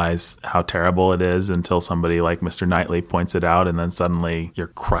even realize how terrible it is until somebody like Mr. Knightley points it out and then suddenly you're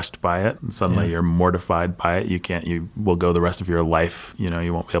crushed by it and suddenly you're mortified by it. You will go the rest of your life, you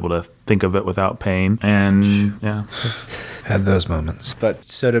won't be able to think of it without pain. And yeah. Had those moments. But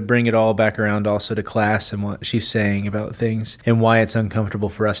so to bring it all back around also to class and what she's saying about things and why it's uncomfortable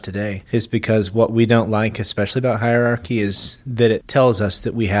for us today is because what we don't like, especially about hierarchy, is that it tells us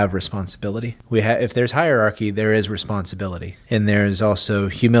that we have responsibility. If there's hierarchy, there is responsibility. And there's also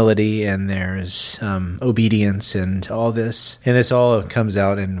humility and there's obedience and all this. And this all comes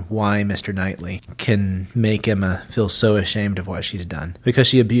out in why Mr. Knightley can make Emma feel so ashamed of what she's done. Because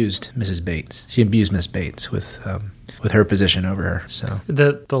she abused Mrs. Bates. She abused Miss Bates with her position over her. So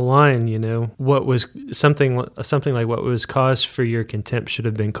the line, what was something like what was cause for your contempt should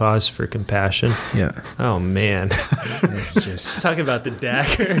have been cause for compassion. Yeah. Oh man, it's just talk about the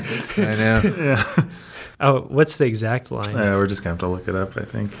dagger. I know. Yeah. Oh, what's the exact line? We're just going to have to look it up, I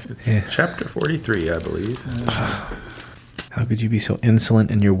think. It's chapter 43, I believe. How could you be so insolent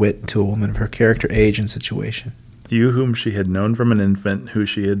in your wit to a woman of her character, age, and situation? You whom she had known from an infant, who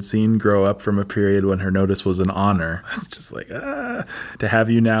she had seen grow up from a period when her notice was an honor. It's just like, to have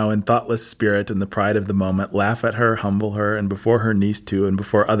you now in thoughtless spirit and the pride of the moment, laugh at her, humble her, and before her niece too, and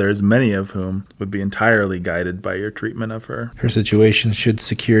before others, many of whom would be entirely guided by your treatment of her. Her situation should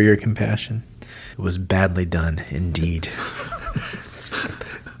secure your compassion. It was badly done, indeed.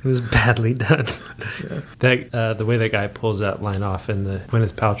 It was badly done. Yeah. That the way that guy pulls that line off in the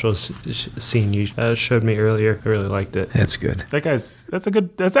Gwyneth Paltrow scene you showed me earlier, I really liked it. That's good.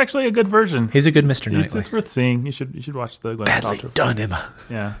 That's actually a good version. He's a good Mr. Knightley. It's worth seeing. You should watch the Gwyneth Badly Paltrow. done, Emma.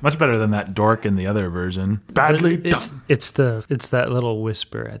 Yeah, much better than that dork in the other version. Badly done. It's that little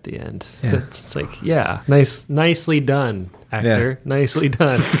whisper at the end. Yeah. It's like, nicely done, actor. Yeah. Nicely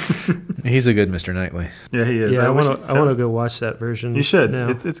done. He's a good Mr. Knightley. Yeah, he is. Yeah, I want to go watch that version. You should. now.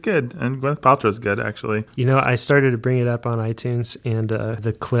 It's good, and Gwyneth Paltrow's good actually. I started to bring it up on iTunes, and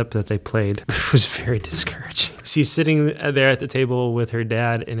the clip that they played was very discouraging. She's sitting there at the table with her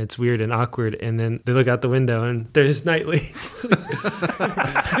dad, and it's weird and awkward, and then they look out the window, and there's Knightley.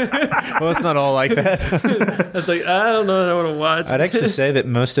 Well, it's not all like that. I was like, I don't know that I want to watch I'd actually this. say that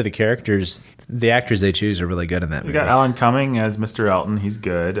most of the characters, the actors they choose are really good in that We movie. got Alan Cumming as Mr. Elton. He's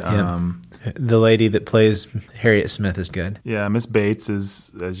good. The lady that plays Harriet Smith is good. Yeah, Miss Bates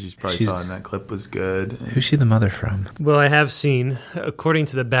is, as you probably She's- saw in that clip, was good. Who's she the mother from? Well, I have seen, according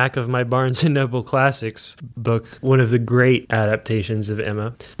to the back of my Barnes & Noble Classics book, one of the great adaptations of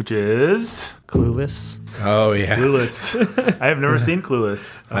Emma, Which is Clueless. Oh, yeah. Clueless. I have never seen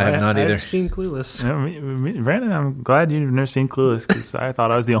Clueless. I have not either. I've seen Clueless. Brandon, I'm glad you've never seen Clueless because I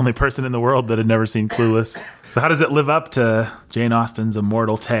thought I was the only person in the world that had never seen Clueless. So how does it live up to Jane Austen's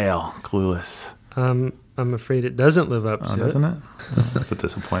immortal tale, Clueless? I'm afraid it doesn't live up to Doesn't it? That's a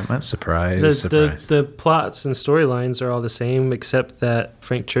disappointment. Surprise. The plots and storylines are all the same, except that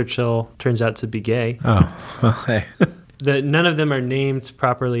Frank Churchill turns out to be gay. Oh, well, hey. None of them are named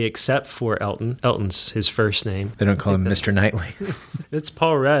properly except for Elton. Elton's his first name. They don't call him Mr. Knightley. It's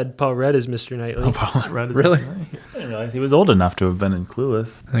Paul Rudd. Paul Rudd is Mr. Knightley. Paul Rudd is Really? I didn't realize he was old enough to have been in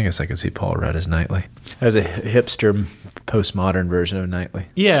Clueless. I guess I could see Paul Rudd as Knightley. As a hipster, postmodern version of Knightley.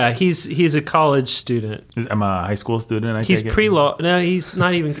 Yeah, he's a college student. Is Emma a high school student? He's take it? pre-law. No, he's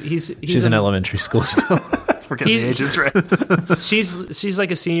not even. He's She's in elementary school still. Forget the ages, right? She's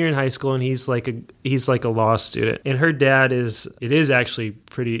like a senior in high school, and he's like a law student. And her dad is actually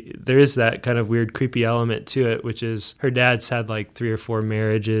pretty. There is that kind of weird, creepy element to it, which is her dad's had like 3 or 4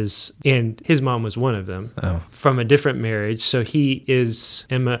 marriages, and his mom was one of them from a different marriage. So he is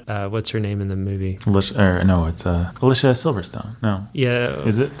Emma. What's her name in the movie? Alicia Silverstone. No. Yeah,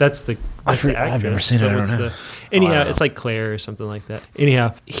 Is it? That's the I've never seen it. I don't know. Anyhow, it's like Claire or something like that.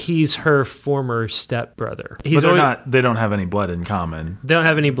 Anyhow, he's her former stepbrother. But they don't have any blood in common. They don't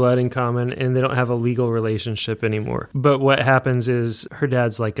have any blood in common, and they don't have a legal relationship anymore. But what happens is her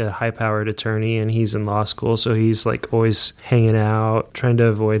dad's like a high-powered attorney, and he's in law school, so he's like always hanging out, trying to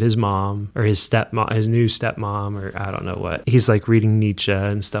avoid his mom or his new stepmom, or I don't know what. He's like reading Nietzsche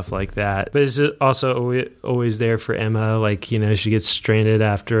and stuff like that. But he's also always there for Emma. Like, you know, she gets stranded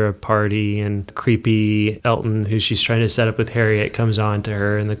after a party, and creepy Elton, who she's trying to set up with Harriet, comes on to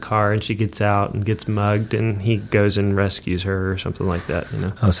her in the car, and she gets out and gets mugged, and he goes and rescues her or something like that, you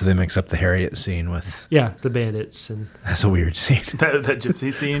know. Oh, so they mix up the Harriet scene with... Yeah, the bandits. And that's a weird scene. that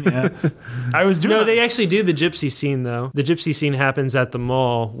gypsy scene, yeah. No, they actually do the gypsy scene, though. The gypsy scene happens at the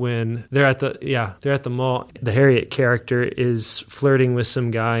mall when they're at the mall. The Harriet character is flirting with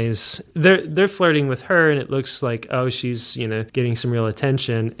some guys. They're flirting with her, and it looks like, oh, she's, you know, getting some real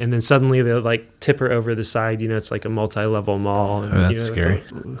attention, and then suddenly they'll like tip her over the side. You know, it's like a multi-level mall. And, that's scary.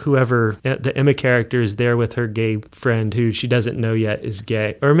 Whoever, the Emma character is there with her gay friend who she doesn't know yet is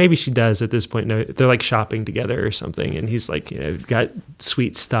gay, or maybe she does at this point. No, they're like shopping together or something, and he's like, you know, got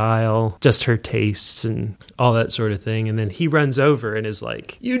sweet style, just her tastes and all that sort of thing. And then he runs over and is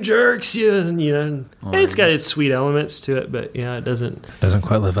like, "You jerks, you," and, you know, and it's got its sweet elements to it, but yeah, it doesn't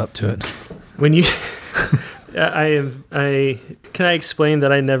quite live up to it. When you can I explain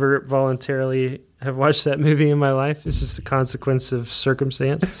that I never voluntarily have watched that movie in my life? It's just a consequence of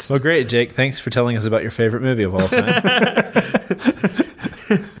circumstance. Well, great, Jake. Thanks for telling us about your favorite movie of all time.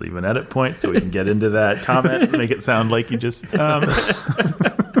 Leave an edit point so we can get into that comment and make it sound like you just...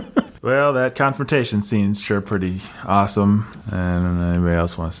 Well, that confrontation scene's sure pretty awesome. And anybody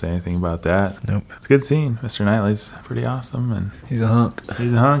else want to say anything about that? Nope. It's a good scene. Mr. Knightley's pretty awesome, and he's a hunk.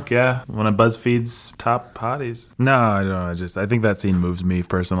 He's a hunk, yeah. One of BuzzFeed's top hotties. No, I don't know. I think that scene moves me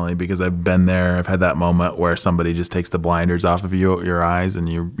personally because I've been there. I've had that moment where somebody just takes the blinders off of your eyes, and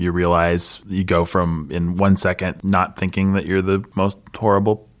you realize you go from in 1 second not thinking that you're the most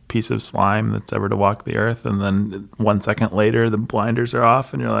horrible piece of slime that's ever to walk the earth, and then 1 second later the blinders are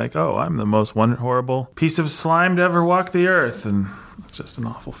off and you're like, oh, I'm the most horrible piece of slime to ever walk the earth, and it's just an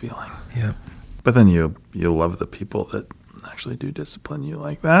awful feeling. Yeah. But then you love the people that actually do discipline you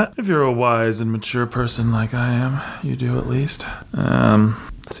like that. If you're a wise and mature person like I am, you do at least.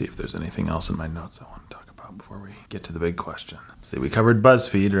 Let's see if there's anything else in my notes I want to talk about before we get to the big question. See, we covered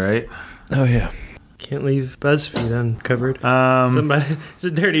BuzzFeed, right? Oh yeah. Can't leave BuzzFeed uncovered. It's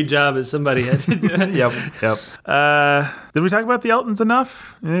a dirty job, as somebody had to do it. Yep. Did we talk about the Eltons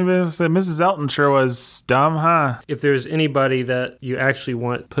enough? Anybody say Mrs. Elton sure was dumb, huh? If there's anybody that you actually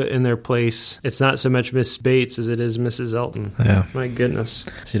want put in their place, it's not so much Miss Bates as it is Mrs. Elton. Yeah. My goodness.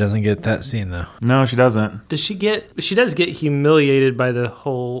 She doesn't get that scene, though. No, she doesn't. She does get humiliated by the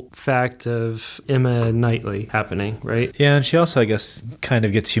whole fact of Emma Knightley happening, right? Yeah, and she also, I guess, kind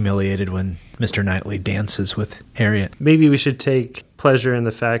of gets humiliated when Mr. Knightley dances with Harriet. Maybe we should take pleasure in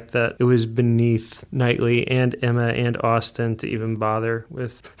the fact that it was beneath Knightley and Emma and Austen to even bother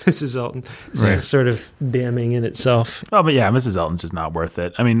with Mrs. Elton. So right. It's sort of damning in itself. Oh, but yeah, Mrs. Elton's just not worth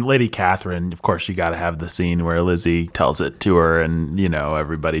it. I mean, Lady Catherine, of course, you got to have the scene where Lizzie tells it to her and, you know,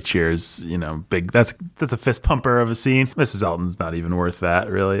 everybody cheers, you know, big. That's a fist pumper of a scene. Mrs. Elton's not even worth that,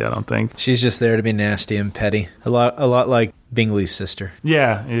 really, I don't think. She's just there to be nasty and petty. A lot like Bingley's sister.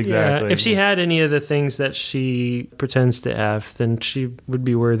 Yeah, exactly. Yeah, if she had any of the things that she pretends to have, then she would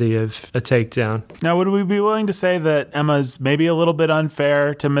be worthy of a takedown. Now, would we be willing to say that Emma's maybe a little bit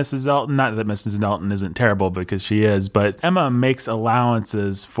unfair to Mrs. Elton? Not that Mrs. Elton isn't terrible, because she is, but Emma makes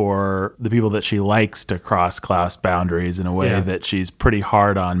allowances for the people that she likes to cross class boundaries in a way that she's pretty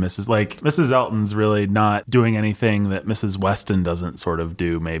hard on Mrs. Elton's really not doing anything that Mrs. Weston doesn't sort of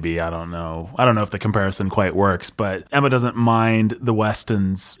do, maybe. I don't know if the comparison quite works, but Emma doesn't mind the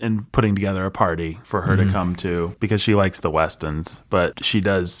Westons in putting together a party for her to come to because she likes the Westons, but she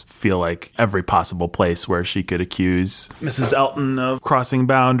does feel like every possible place where she could accuse Mrs. Elton of crossing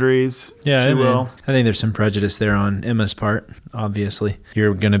boundaries, yeah, she will. I think there's some prejudice there on Emma's part, obviously.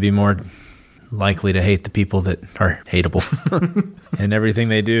 You're going to be more likely to hate the people that are hateable. And everything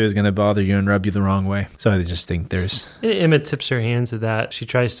they do is going to bother you and rub you the wrong way. So I just think there's... Emma tips her hand to that. She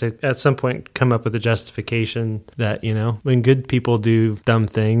tries to, at some point, come up with a justification that, you know, when good people do dumb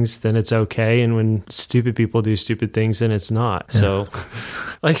things, then it's okay. And when stupid people do stupid things, then it's not. Yeah. So,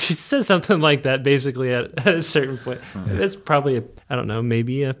 like, she says something like that, basically, at a certain point. Yeah. That's probably,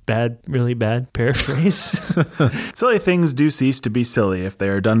 maybe a really bad paraphrase. Silly things do cease to be silly if they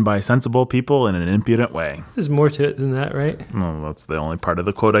are done by sensible people in an impudent way. There's more to it than that, right? Well, That's the only part of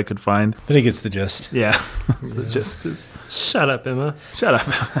the quote I could find. I think it's the gist. Yeah, that's the gist. Shut up, Emma. Shut up.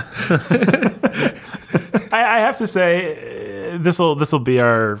 I have to say, this will be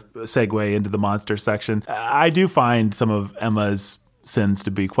our segue into the monster section. I do find some of Emma's sins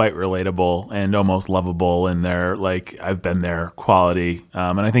to be quite relatable and almost lovable in their, like, I've been there quality.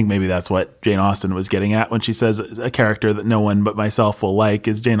 And I think maybe that's what Jane Austen was getting at when she says a character that no one but myself will like.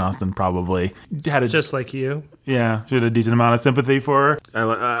 Is Jane Austen probably had just like you. Yeah, she had a decent amount of sympathy for her.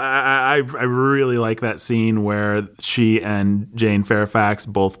 I really like that scene where she and Jane Fairfax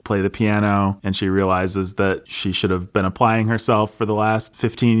both play the piano, and she realizes that she should have been applying herself for the last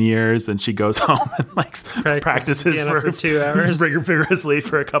 15 years, and she goes home and practices for 2 hours, vigorously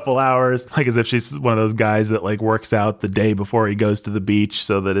for a couple hours, like as if she's one of those guys that like works out the day before he goes to the beach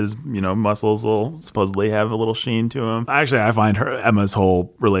so that his muscles will supposedly have a little sheen to him. Actually, I find Emma's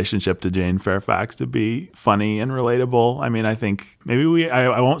whole relationship to Jane Fairfax to be funny and relatable. I mean, I think maybe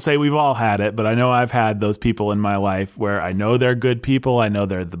I won't say we've all had it, but I know I've had those people in my life where I know they're good people. I know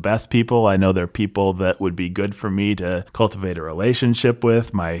they're the best people. I know they're people that would be good for me to cultivate a relationship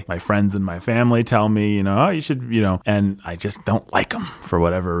with. My friends and my family tell me, oh, you should, and I just don't like them for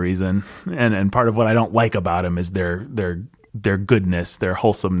whatever reason. And part of what I don't like about them is their goodness, their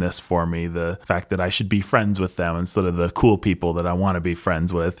wholesomeness for me, the fact that I should be friends with them instead of the cool people that I want to be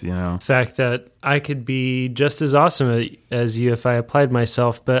friends with, The fact that I could be just as awesome as you if I applied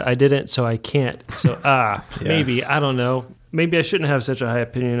myself, but I didn't, so I can't. So, yeah. Maybe, I don't know. Maybe I shouldn't have such a high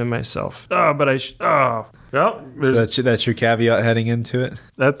opinion of myself. But I should. Well, so that's your caveat heading into it?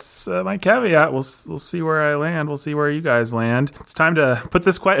 That's my caveat. We'll see where I land. We'll see where you guys land. It's time to put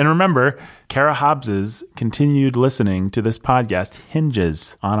this question. And remember, Kara Hobbs's continued listening to this podcast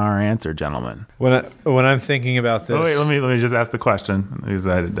hinges on our answer, gentlemen. When I'm thinking about this... Oh, wait, let me just ask the question, because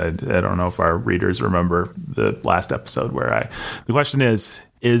I don't know if our readers remember the last episode where the question is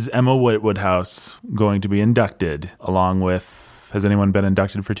Emma Woodhouse going to be inducted along with... Has anyone been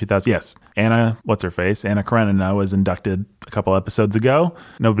inducted for 2000? Yes. Anna Karenina was inducted a couple episodes ago.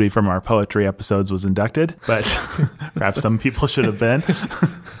 Nobody from our poetry episodes was inducted, but perhaps some people should have been.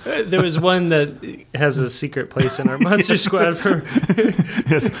 There was one that has a secret place in our Monster Squad.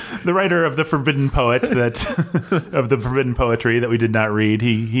 Yes, the writer of the Forbidden Poet of the Forbidden Poetry that we did not read.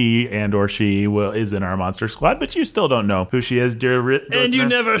 He and or she is in our Monster Squad, but you still don't know who she is, dear listener. And you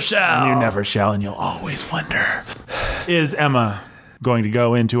never shall. And you never shall, and you'll always wonder. Is Emma going to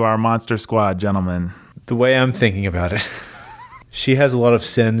go into our Monster Squad, gentlemen? The way I'm thinking about it, she has a lot of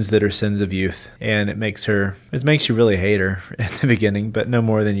sins that are sins of youth, and it makes you really hate her at the beginning, but no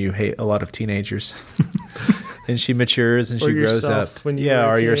more than you hate a lot of teenagers. And she matures and she grows up. When you were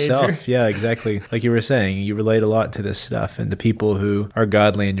a teenager. Yourself. Yeah, exactly. Like you were saying, you relate a lot to this stuff and to people who are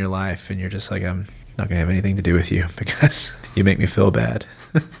godly in your life, and you're just like, I'm not going to have anything to do with you because you make me feel bad.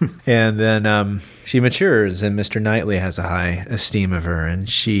 And then she matures, and Mr. Knightley has a high esteem of her, and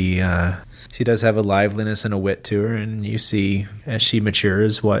she does have a liveliness and a wit to her, and you see as she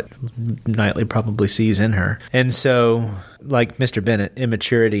matures what Knightley probably sees in her. And so, like Mr. Bennet,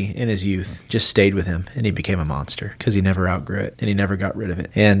 immaturity in his youth just stayed with him, and he became a monster because he never outgrew it, and he never got rid of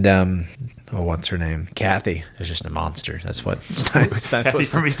it. And what's her name? Kathy is just a monster. That's what Kathy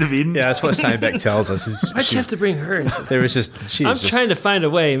from East of Eden. Yeah, that's what Steinbeck tells us. Why'd you have to bring her in? I'm trying to find a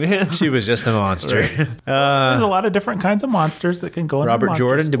way, man. She was just a monster. Right. There's a lot of different kinds of monsters that can go in Robert the Monster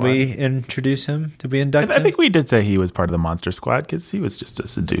Jordan, Squad. did we introduce him? Did we induct him? I think we did say he was part of the Monster Squad because he was just a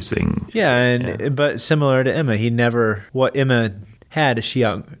seducing... Yeah, but similar to Emma, what Emma had, she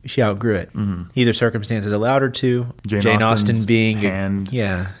outgrew it. Mm-hmm. Either circumstances allowed her to. Jane Austen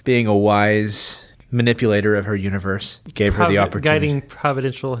being a wise manipulator of her universe gave her the opportunity. Guiding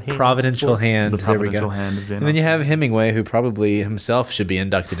providential hand. Providential hand. The providential there we go. hand of Jane And then you have Hemingway, who probably himself should be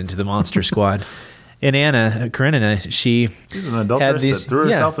inducted into the Monster Squad. And Anna Karenina, she's an adulteress that threw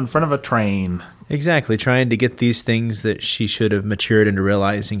herself in front of a train. Exactly, trying to get these things that she should have matured into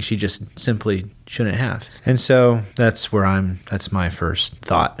realizing she just simply shouldn't have. And so that's my first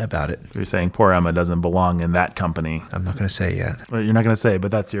thought about it. You're saying poor Emma doesn't belong in that company. I'm not going to say yet. Well, you're not going to say,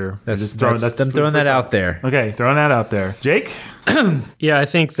 but I'm throwing that out there. Okay, throwing that out there. Jake? Yeah, I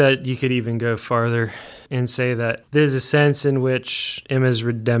think that you could even go farther and say that there's a sense in which Emma's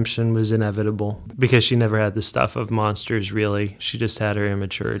redemption was inevitable because she never had the stuff of monsters, really. She just had her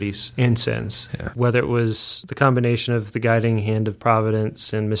immaturities and sins. Yeah. Whether it was the combination of the guiding hand of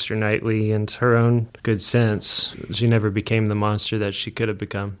Providence and Mr. Knightley and her own good sense, she never became the monster that she could have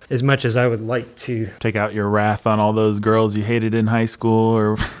become. As much as I would like to... Take out your wrath on all those girls you hated in high school,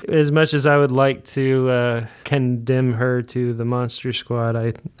 or... As much as I would like to condemn her to the Monster Squad,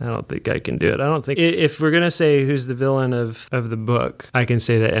 I don't think I can do it. I don't think... If if we're going to say who's the villain of the book, I can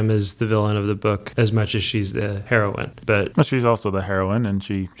say that Emma's the villain of the book as much as she's the heroine. But Well, she's also the heroine, and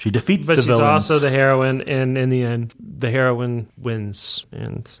she defeats but the she's villain. also the heroine, and in the end, the heroine wins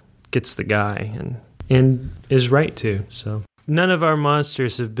and gets the guy and is right to. So none of our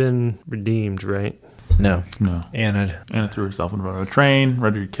monsters have been redeemed, right? No. No. Anna. Anna threw herself in front of a train.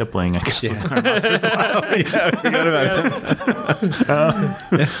 Rudyard Kipling, I guess, was our monsters.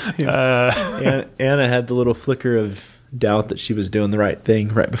 Anna had the little flicker of doubt that she was doing the right thing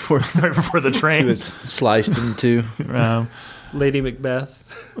right before the train. she was sliced in two. Lady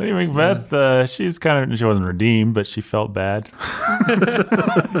Macbeth. Lady Macbeth, she wasn't redeemed, but she felt bad.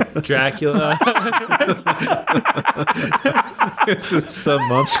 Dracula. This is some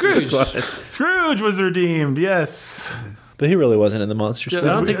monster squad. Scrooge was redeemed, yes. But he really wasn't in the monster I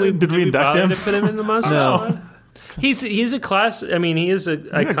squad. don't think we Did we induct bother him? to put him in the monster No. squad. He's a class. I mean, he is a He's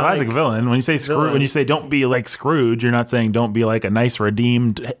iconic a classic villain. When you say villain. when you say don't be like Scrooge, you're not saying don't be like a nice,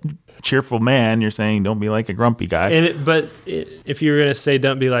 redeemed, cheerful man. You're saying don't be like a grumpy guy. But if you were going to say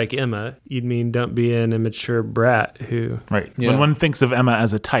don't be like Emma, you'd mean don't be an immature brat who Right. Yeah. When one thinks of Emma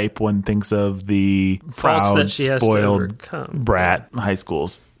as a type, one thinks of the faults proud, that she has to spoiled overcome. brat, high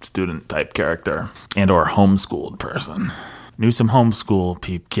school student type character, and or homeschooled person. Knew some homeschool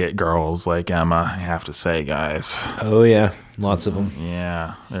peep kit girls like Emma, I have to say, guys. Oh, yeah. Lots of them.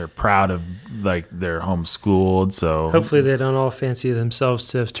 Yeah, they're proud of like they're homeschooled, so Hopefully they don't all fancy themselves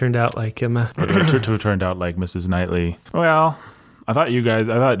to have turned out like Emma. to have turned out like Mrs. Knightley. Well, I thought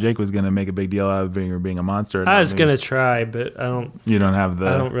Jake was going to make a big deal out of being a monster. I was going to try, but You don't have the.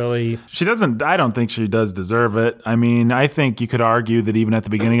 I don't really. She doesn't. I don't think she does deserve it. I mean, I think you could argue that even at the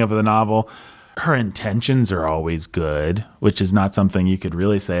beginning of the novel, her intentions are always good, which is not something you could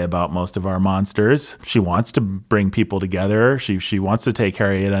really say about most of our monsters. She wants to bring people together. She wants to take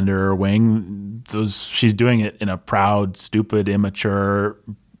Harriet under her wing. She's doing it in a proud, stupid, immature,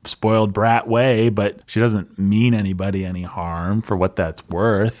 spoiled brat way, but she doesn't mean anybody any harm for what that's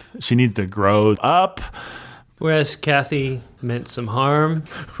worth. She needs to grow up. Whereas Kathy meant some harm.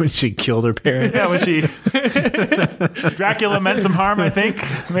 When she killed her parents. Yeah, when she Dracula meant some harm, I think.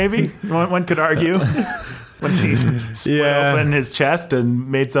 Maybe one could argue when she split open his chest and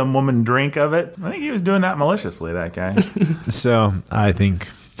made some woman drink of it. I think he was doing that maliciously. That guy. So I think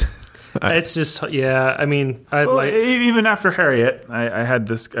It's just, yeah. I mean, Even after Harriet, I have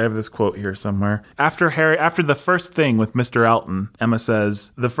this quote here somewhere. After the first thing with Mr. Elton, Emma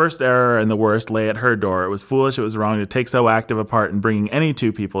says, "The first error and the worst lay at her door. It was foolish, it was wrong to take so active a part in bringing any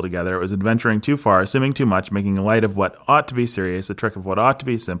two people together. It was adventuring too far, assuming too much, making light of what ought to be serious, a trick of what ought to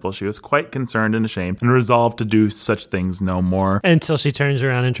be simple. She was quite concerned and ashamed, and resolved to do such things no more." until she turns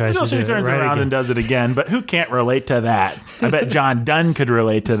around and tries Until to do she turns it right around again. and does it again. But who can't relate to that? I bet John Donne could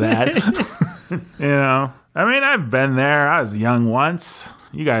relate to that. You know, I mean, I've been there. I was young once.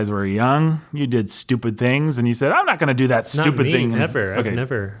 You guys were young. You did stupid things, and you said, "I'm not going to do that Not stupid me, thing." never. Okay. I've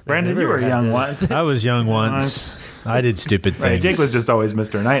never. Brandon, you were had young that. once. I was young once. I did stupid Right, things. Jake was just always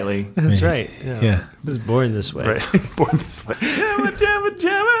Mr. Knightley. That's right. Yeah. I was born this way. Right, born this way. Jamma, jamma,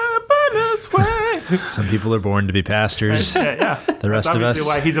 jamma, born this way. Some people are born to be pastors. Yeah. The rest That's of obviously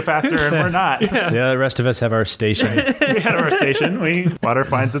us, why he's a pastor and we're not. the rest of us have our station. We had our station. Water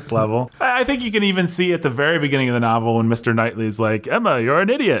finds its level. I think you can even see at the very beginning of the novel when Mr. Knightley's like, "Emma, you're an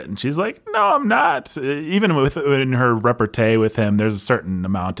idiot," and she's like, "No, I'm not." Even in her repartee with him, there's a certain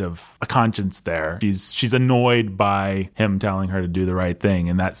amount of a conscience there. She's annoyed by him telling her to do the right thing,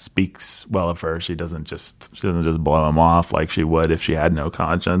 and that speaks well of her. She doesn't just blow him off like she would if she had no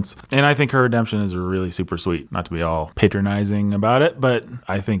conscience. And I think her redemption is really super sweet. Not to be all patronizing about it, but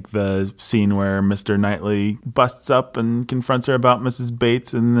I think the scene where Mr. Knightley busts up and confronts her about Mrs.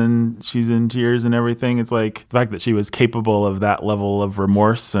 Bates, and then she's in tears and everything. It's like the fact that she was capable of that level of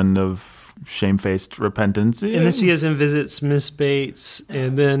remorse and of shamefaced repentance. And then she goes and visits Miss Bates,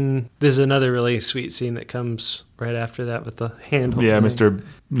 and then there's another really sweet scene that comes right after that with the hand holding. Yeah, Mr.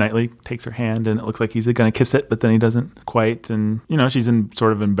 Knightley takes her hand, and it looks like he's going to kiss it, but then he doesn't quite. And, she's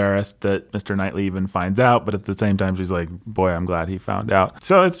sort of embarrassed that Mr. Knightley even finds out, but at the same time, she's like, boy, I'm glad he found out.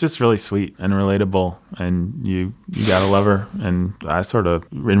 So it's just really sweet and relatable, and you got to love her. And I sort of,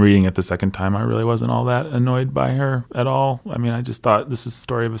 in reading it the second time, I really wasn't all that annoyed by her at all. I mean, I just thought this is the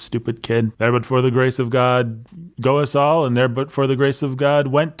story of a stupid kid. There but for the grace of God go us all, and there but for the grace of God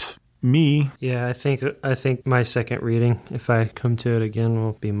went me. Yeah, I think my second reading, if I come to it again,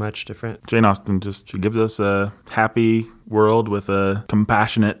 will be much different. Jane Austen she gives us a happy world with a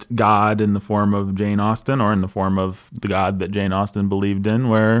compassionate God in the form of Jane Austen, or in the form of the God that Jane Austen believed in,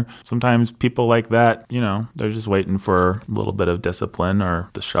 where sometimes people like that, they're just waiting for a little bit of discipline or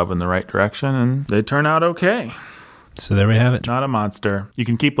the shove in the right direction, and they turn out okay. So there we have it. Not a monster. You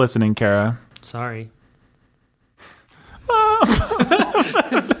can keep listening, Kara. Sorry.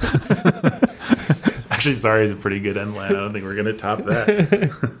 Actually, sorry is a pretty good end line. I don't think we're going to top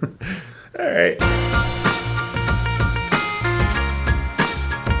that. All right.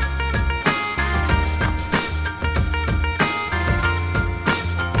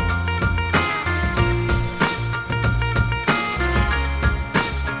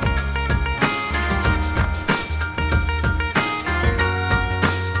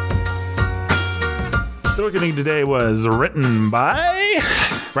 The Reckoning today was written by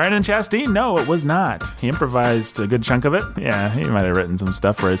Brandon Chastain. No, it was not. He improvised a good chunk of it. Yeah, he might have written some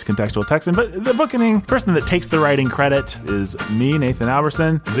stuff for his contextual Texan, but the Bookening person that takes the writing credit is me, Nathan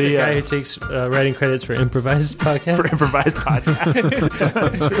Alberson. The guy who takes writing credits for improvised podcasts. For improvised podcasts.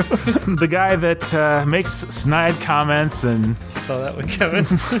 That's true. The guy that makes snide comments and saw that one coming.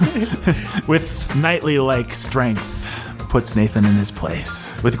 with knightly-like strength puts Nathan in his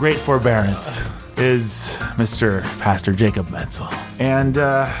place with great forbearance. Is Mr. Pastor Jacob Menzel. And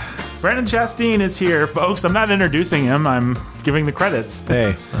Brandon Chastain is here, folks. I'm not introducing him. I'm giving the credits.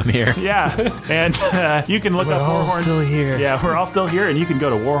 Hey, I'm here. Yeah. And you can look up Warhorn. We're all still here. Yeah, we're all still here. And you can go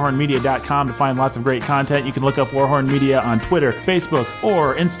to warhornmedia.com to find lots of great content. You can look up Warhorn Media on Twitter, Facebook,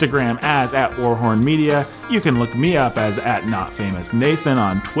 or Instagram as @WarhornMedia. You can look me up as @NotFamousNathan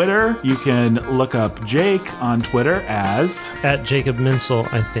on Twitter. You can look up Jake on Twitter as @Jacob Menzel,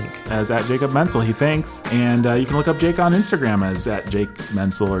 I think. As @Jacob Menzel, he thinks. And you can look up Jake on Instagram as @Jake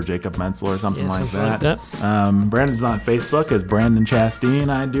Menzel or Jacob Menzel or something like that. Brandon's on Facebook as Brandon Chastain,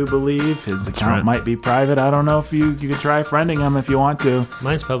 I do believe. His account might be private. I don't know if you could try friending him if you want to.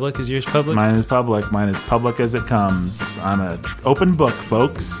 Mine's public. Is yours public? Mine is public. Mine is public as it comes. I'm an open book,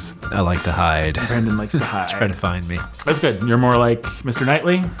 folks. I like to hide. Brandon likes to hide. Try to find me. That's good. You're more like Mr.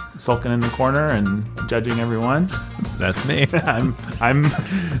 Knightley, sulking in the corner and judging everyone. That's me. I'm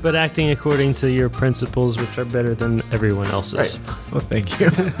but acting according to your principles, which are better than everyone else's. Right. Well, thank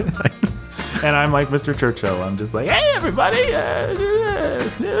you. And I'm like Mr. Churchill. I'm just like, hey, everybody,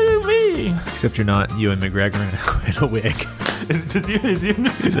 me. Except you're not Ewan McGregor in a wig. Is you?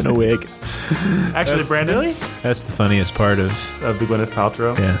 He's in a wig. Actually, Brandon, really? That's the funniest part of the Gwyneth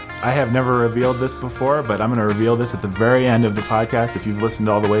Paltrow. Yeah. I have never revealed this before, but I'm going to reveal this at the very end of the podcast. If you've listened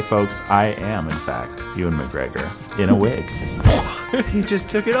all the way, folks, I am, in fact, Ewan McGregor in a wig. He just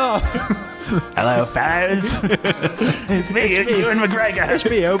took it off. Hello, fellas. It's me, Ewan McGregor. It's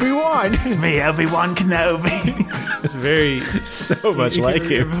me, Obi-Wan. It's me, Obi-Wan Kenobi. It's very so much like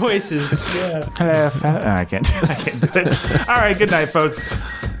your him. voice is. Yeah. Hello, fellas. I can't do it. All right, good night, folks.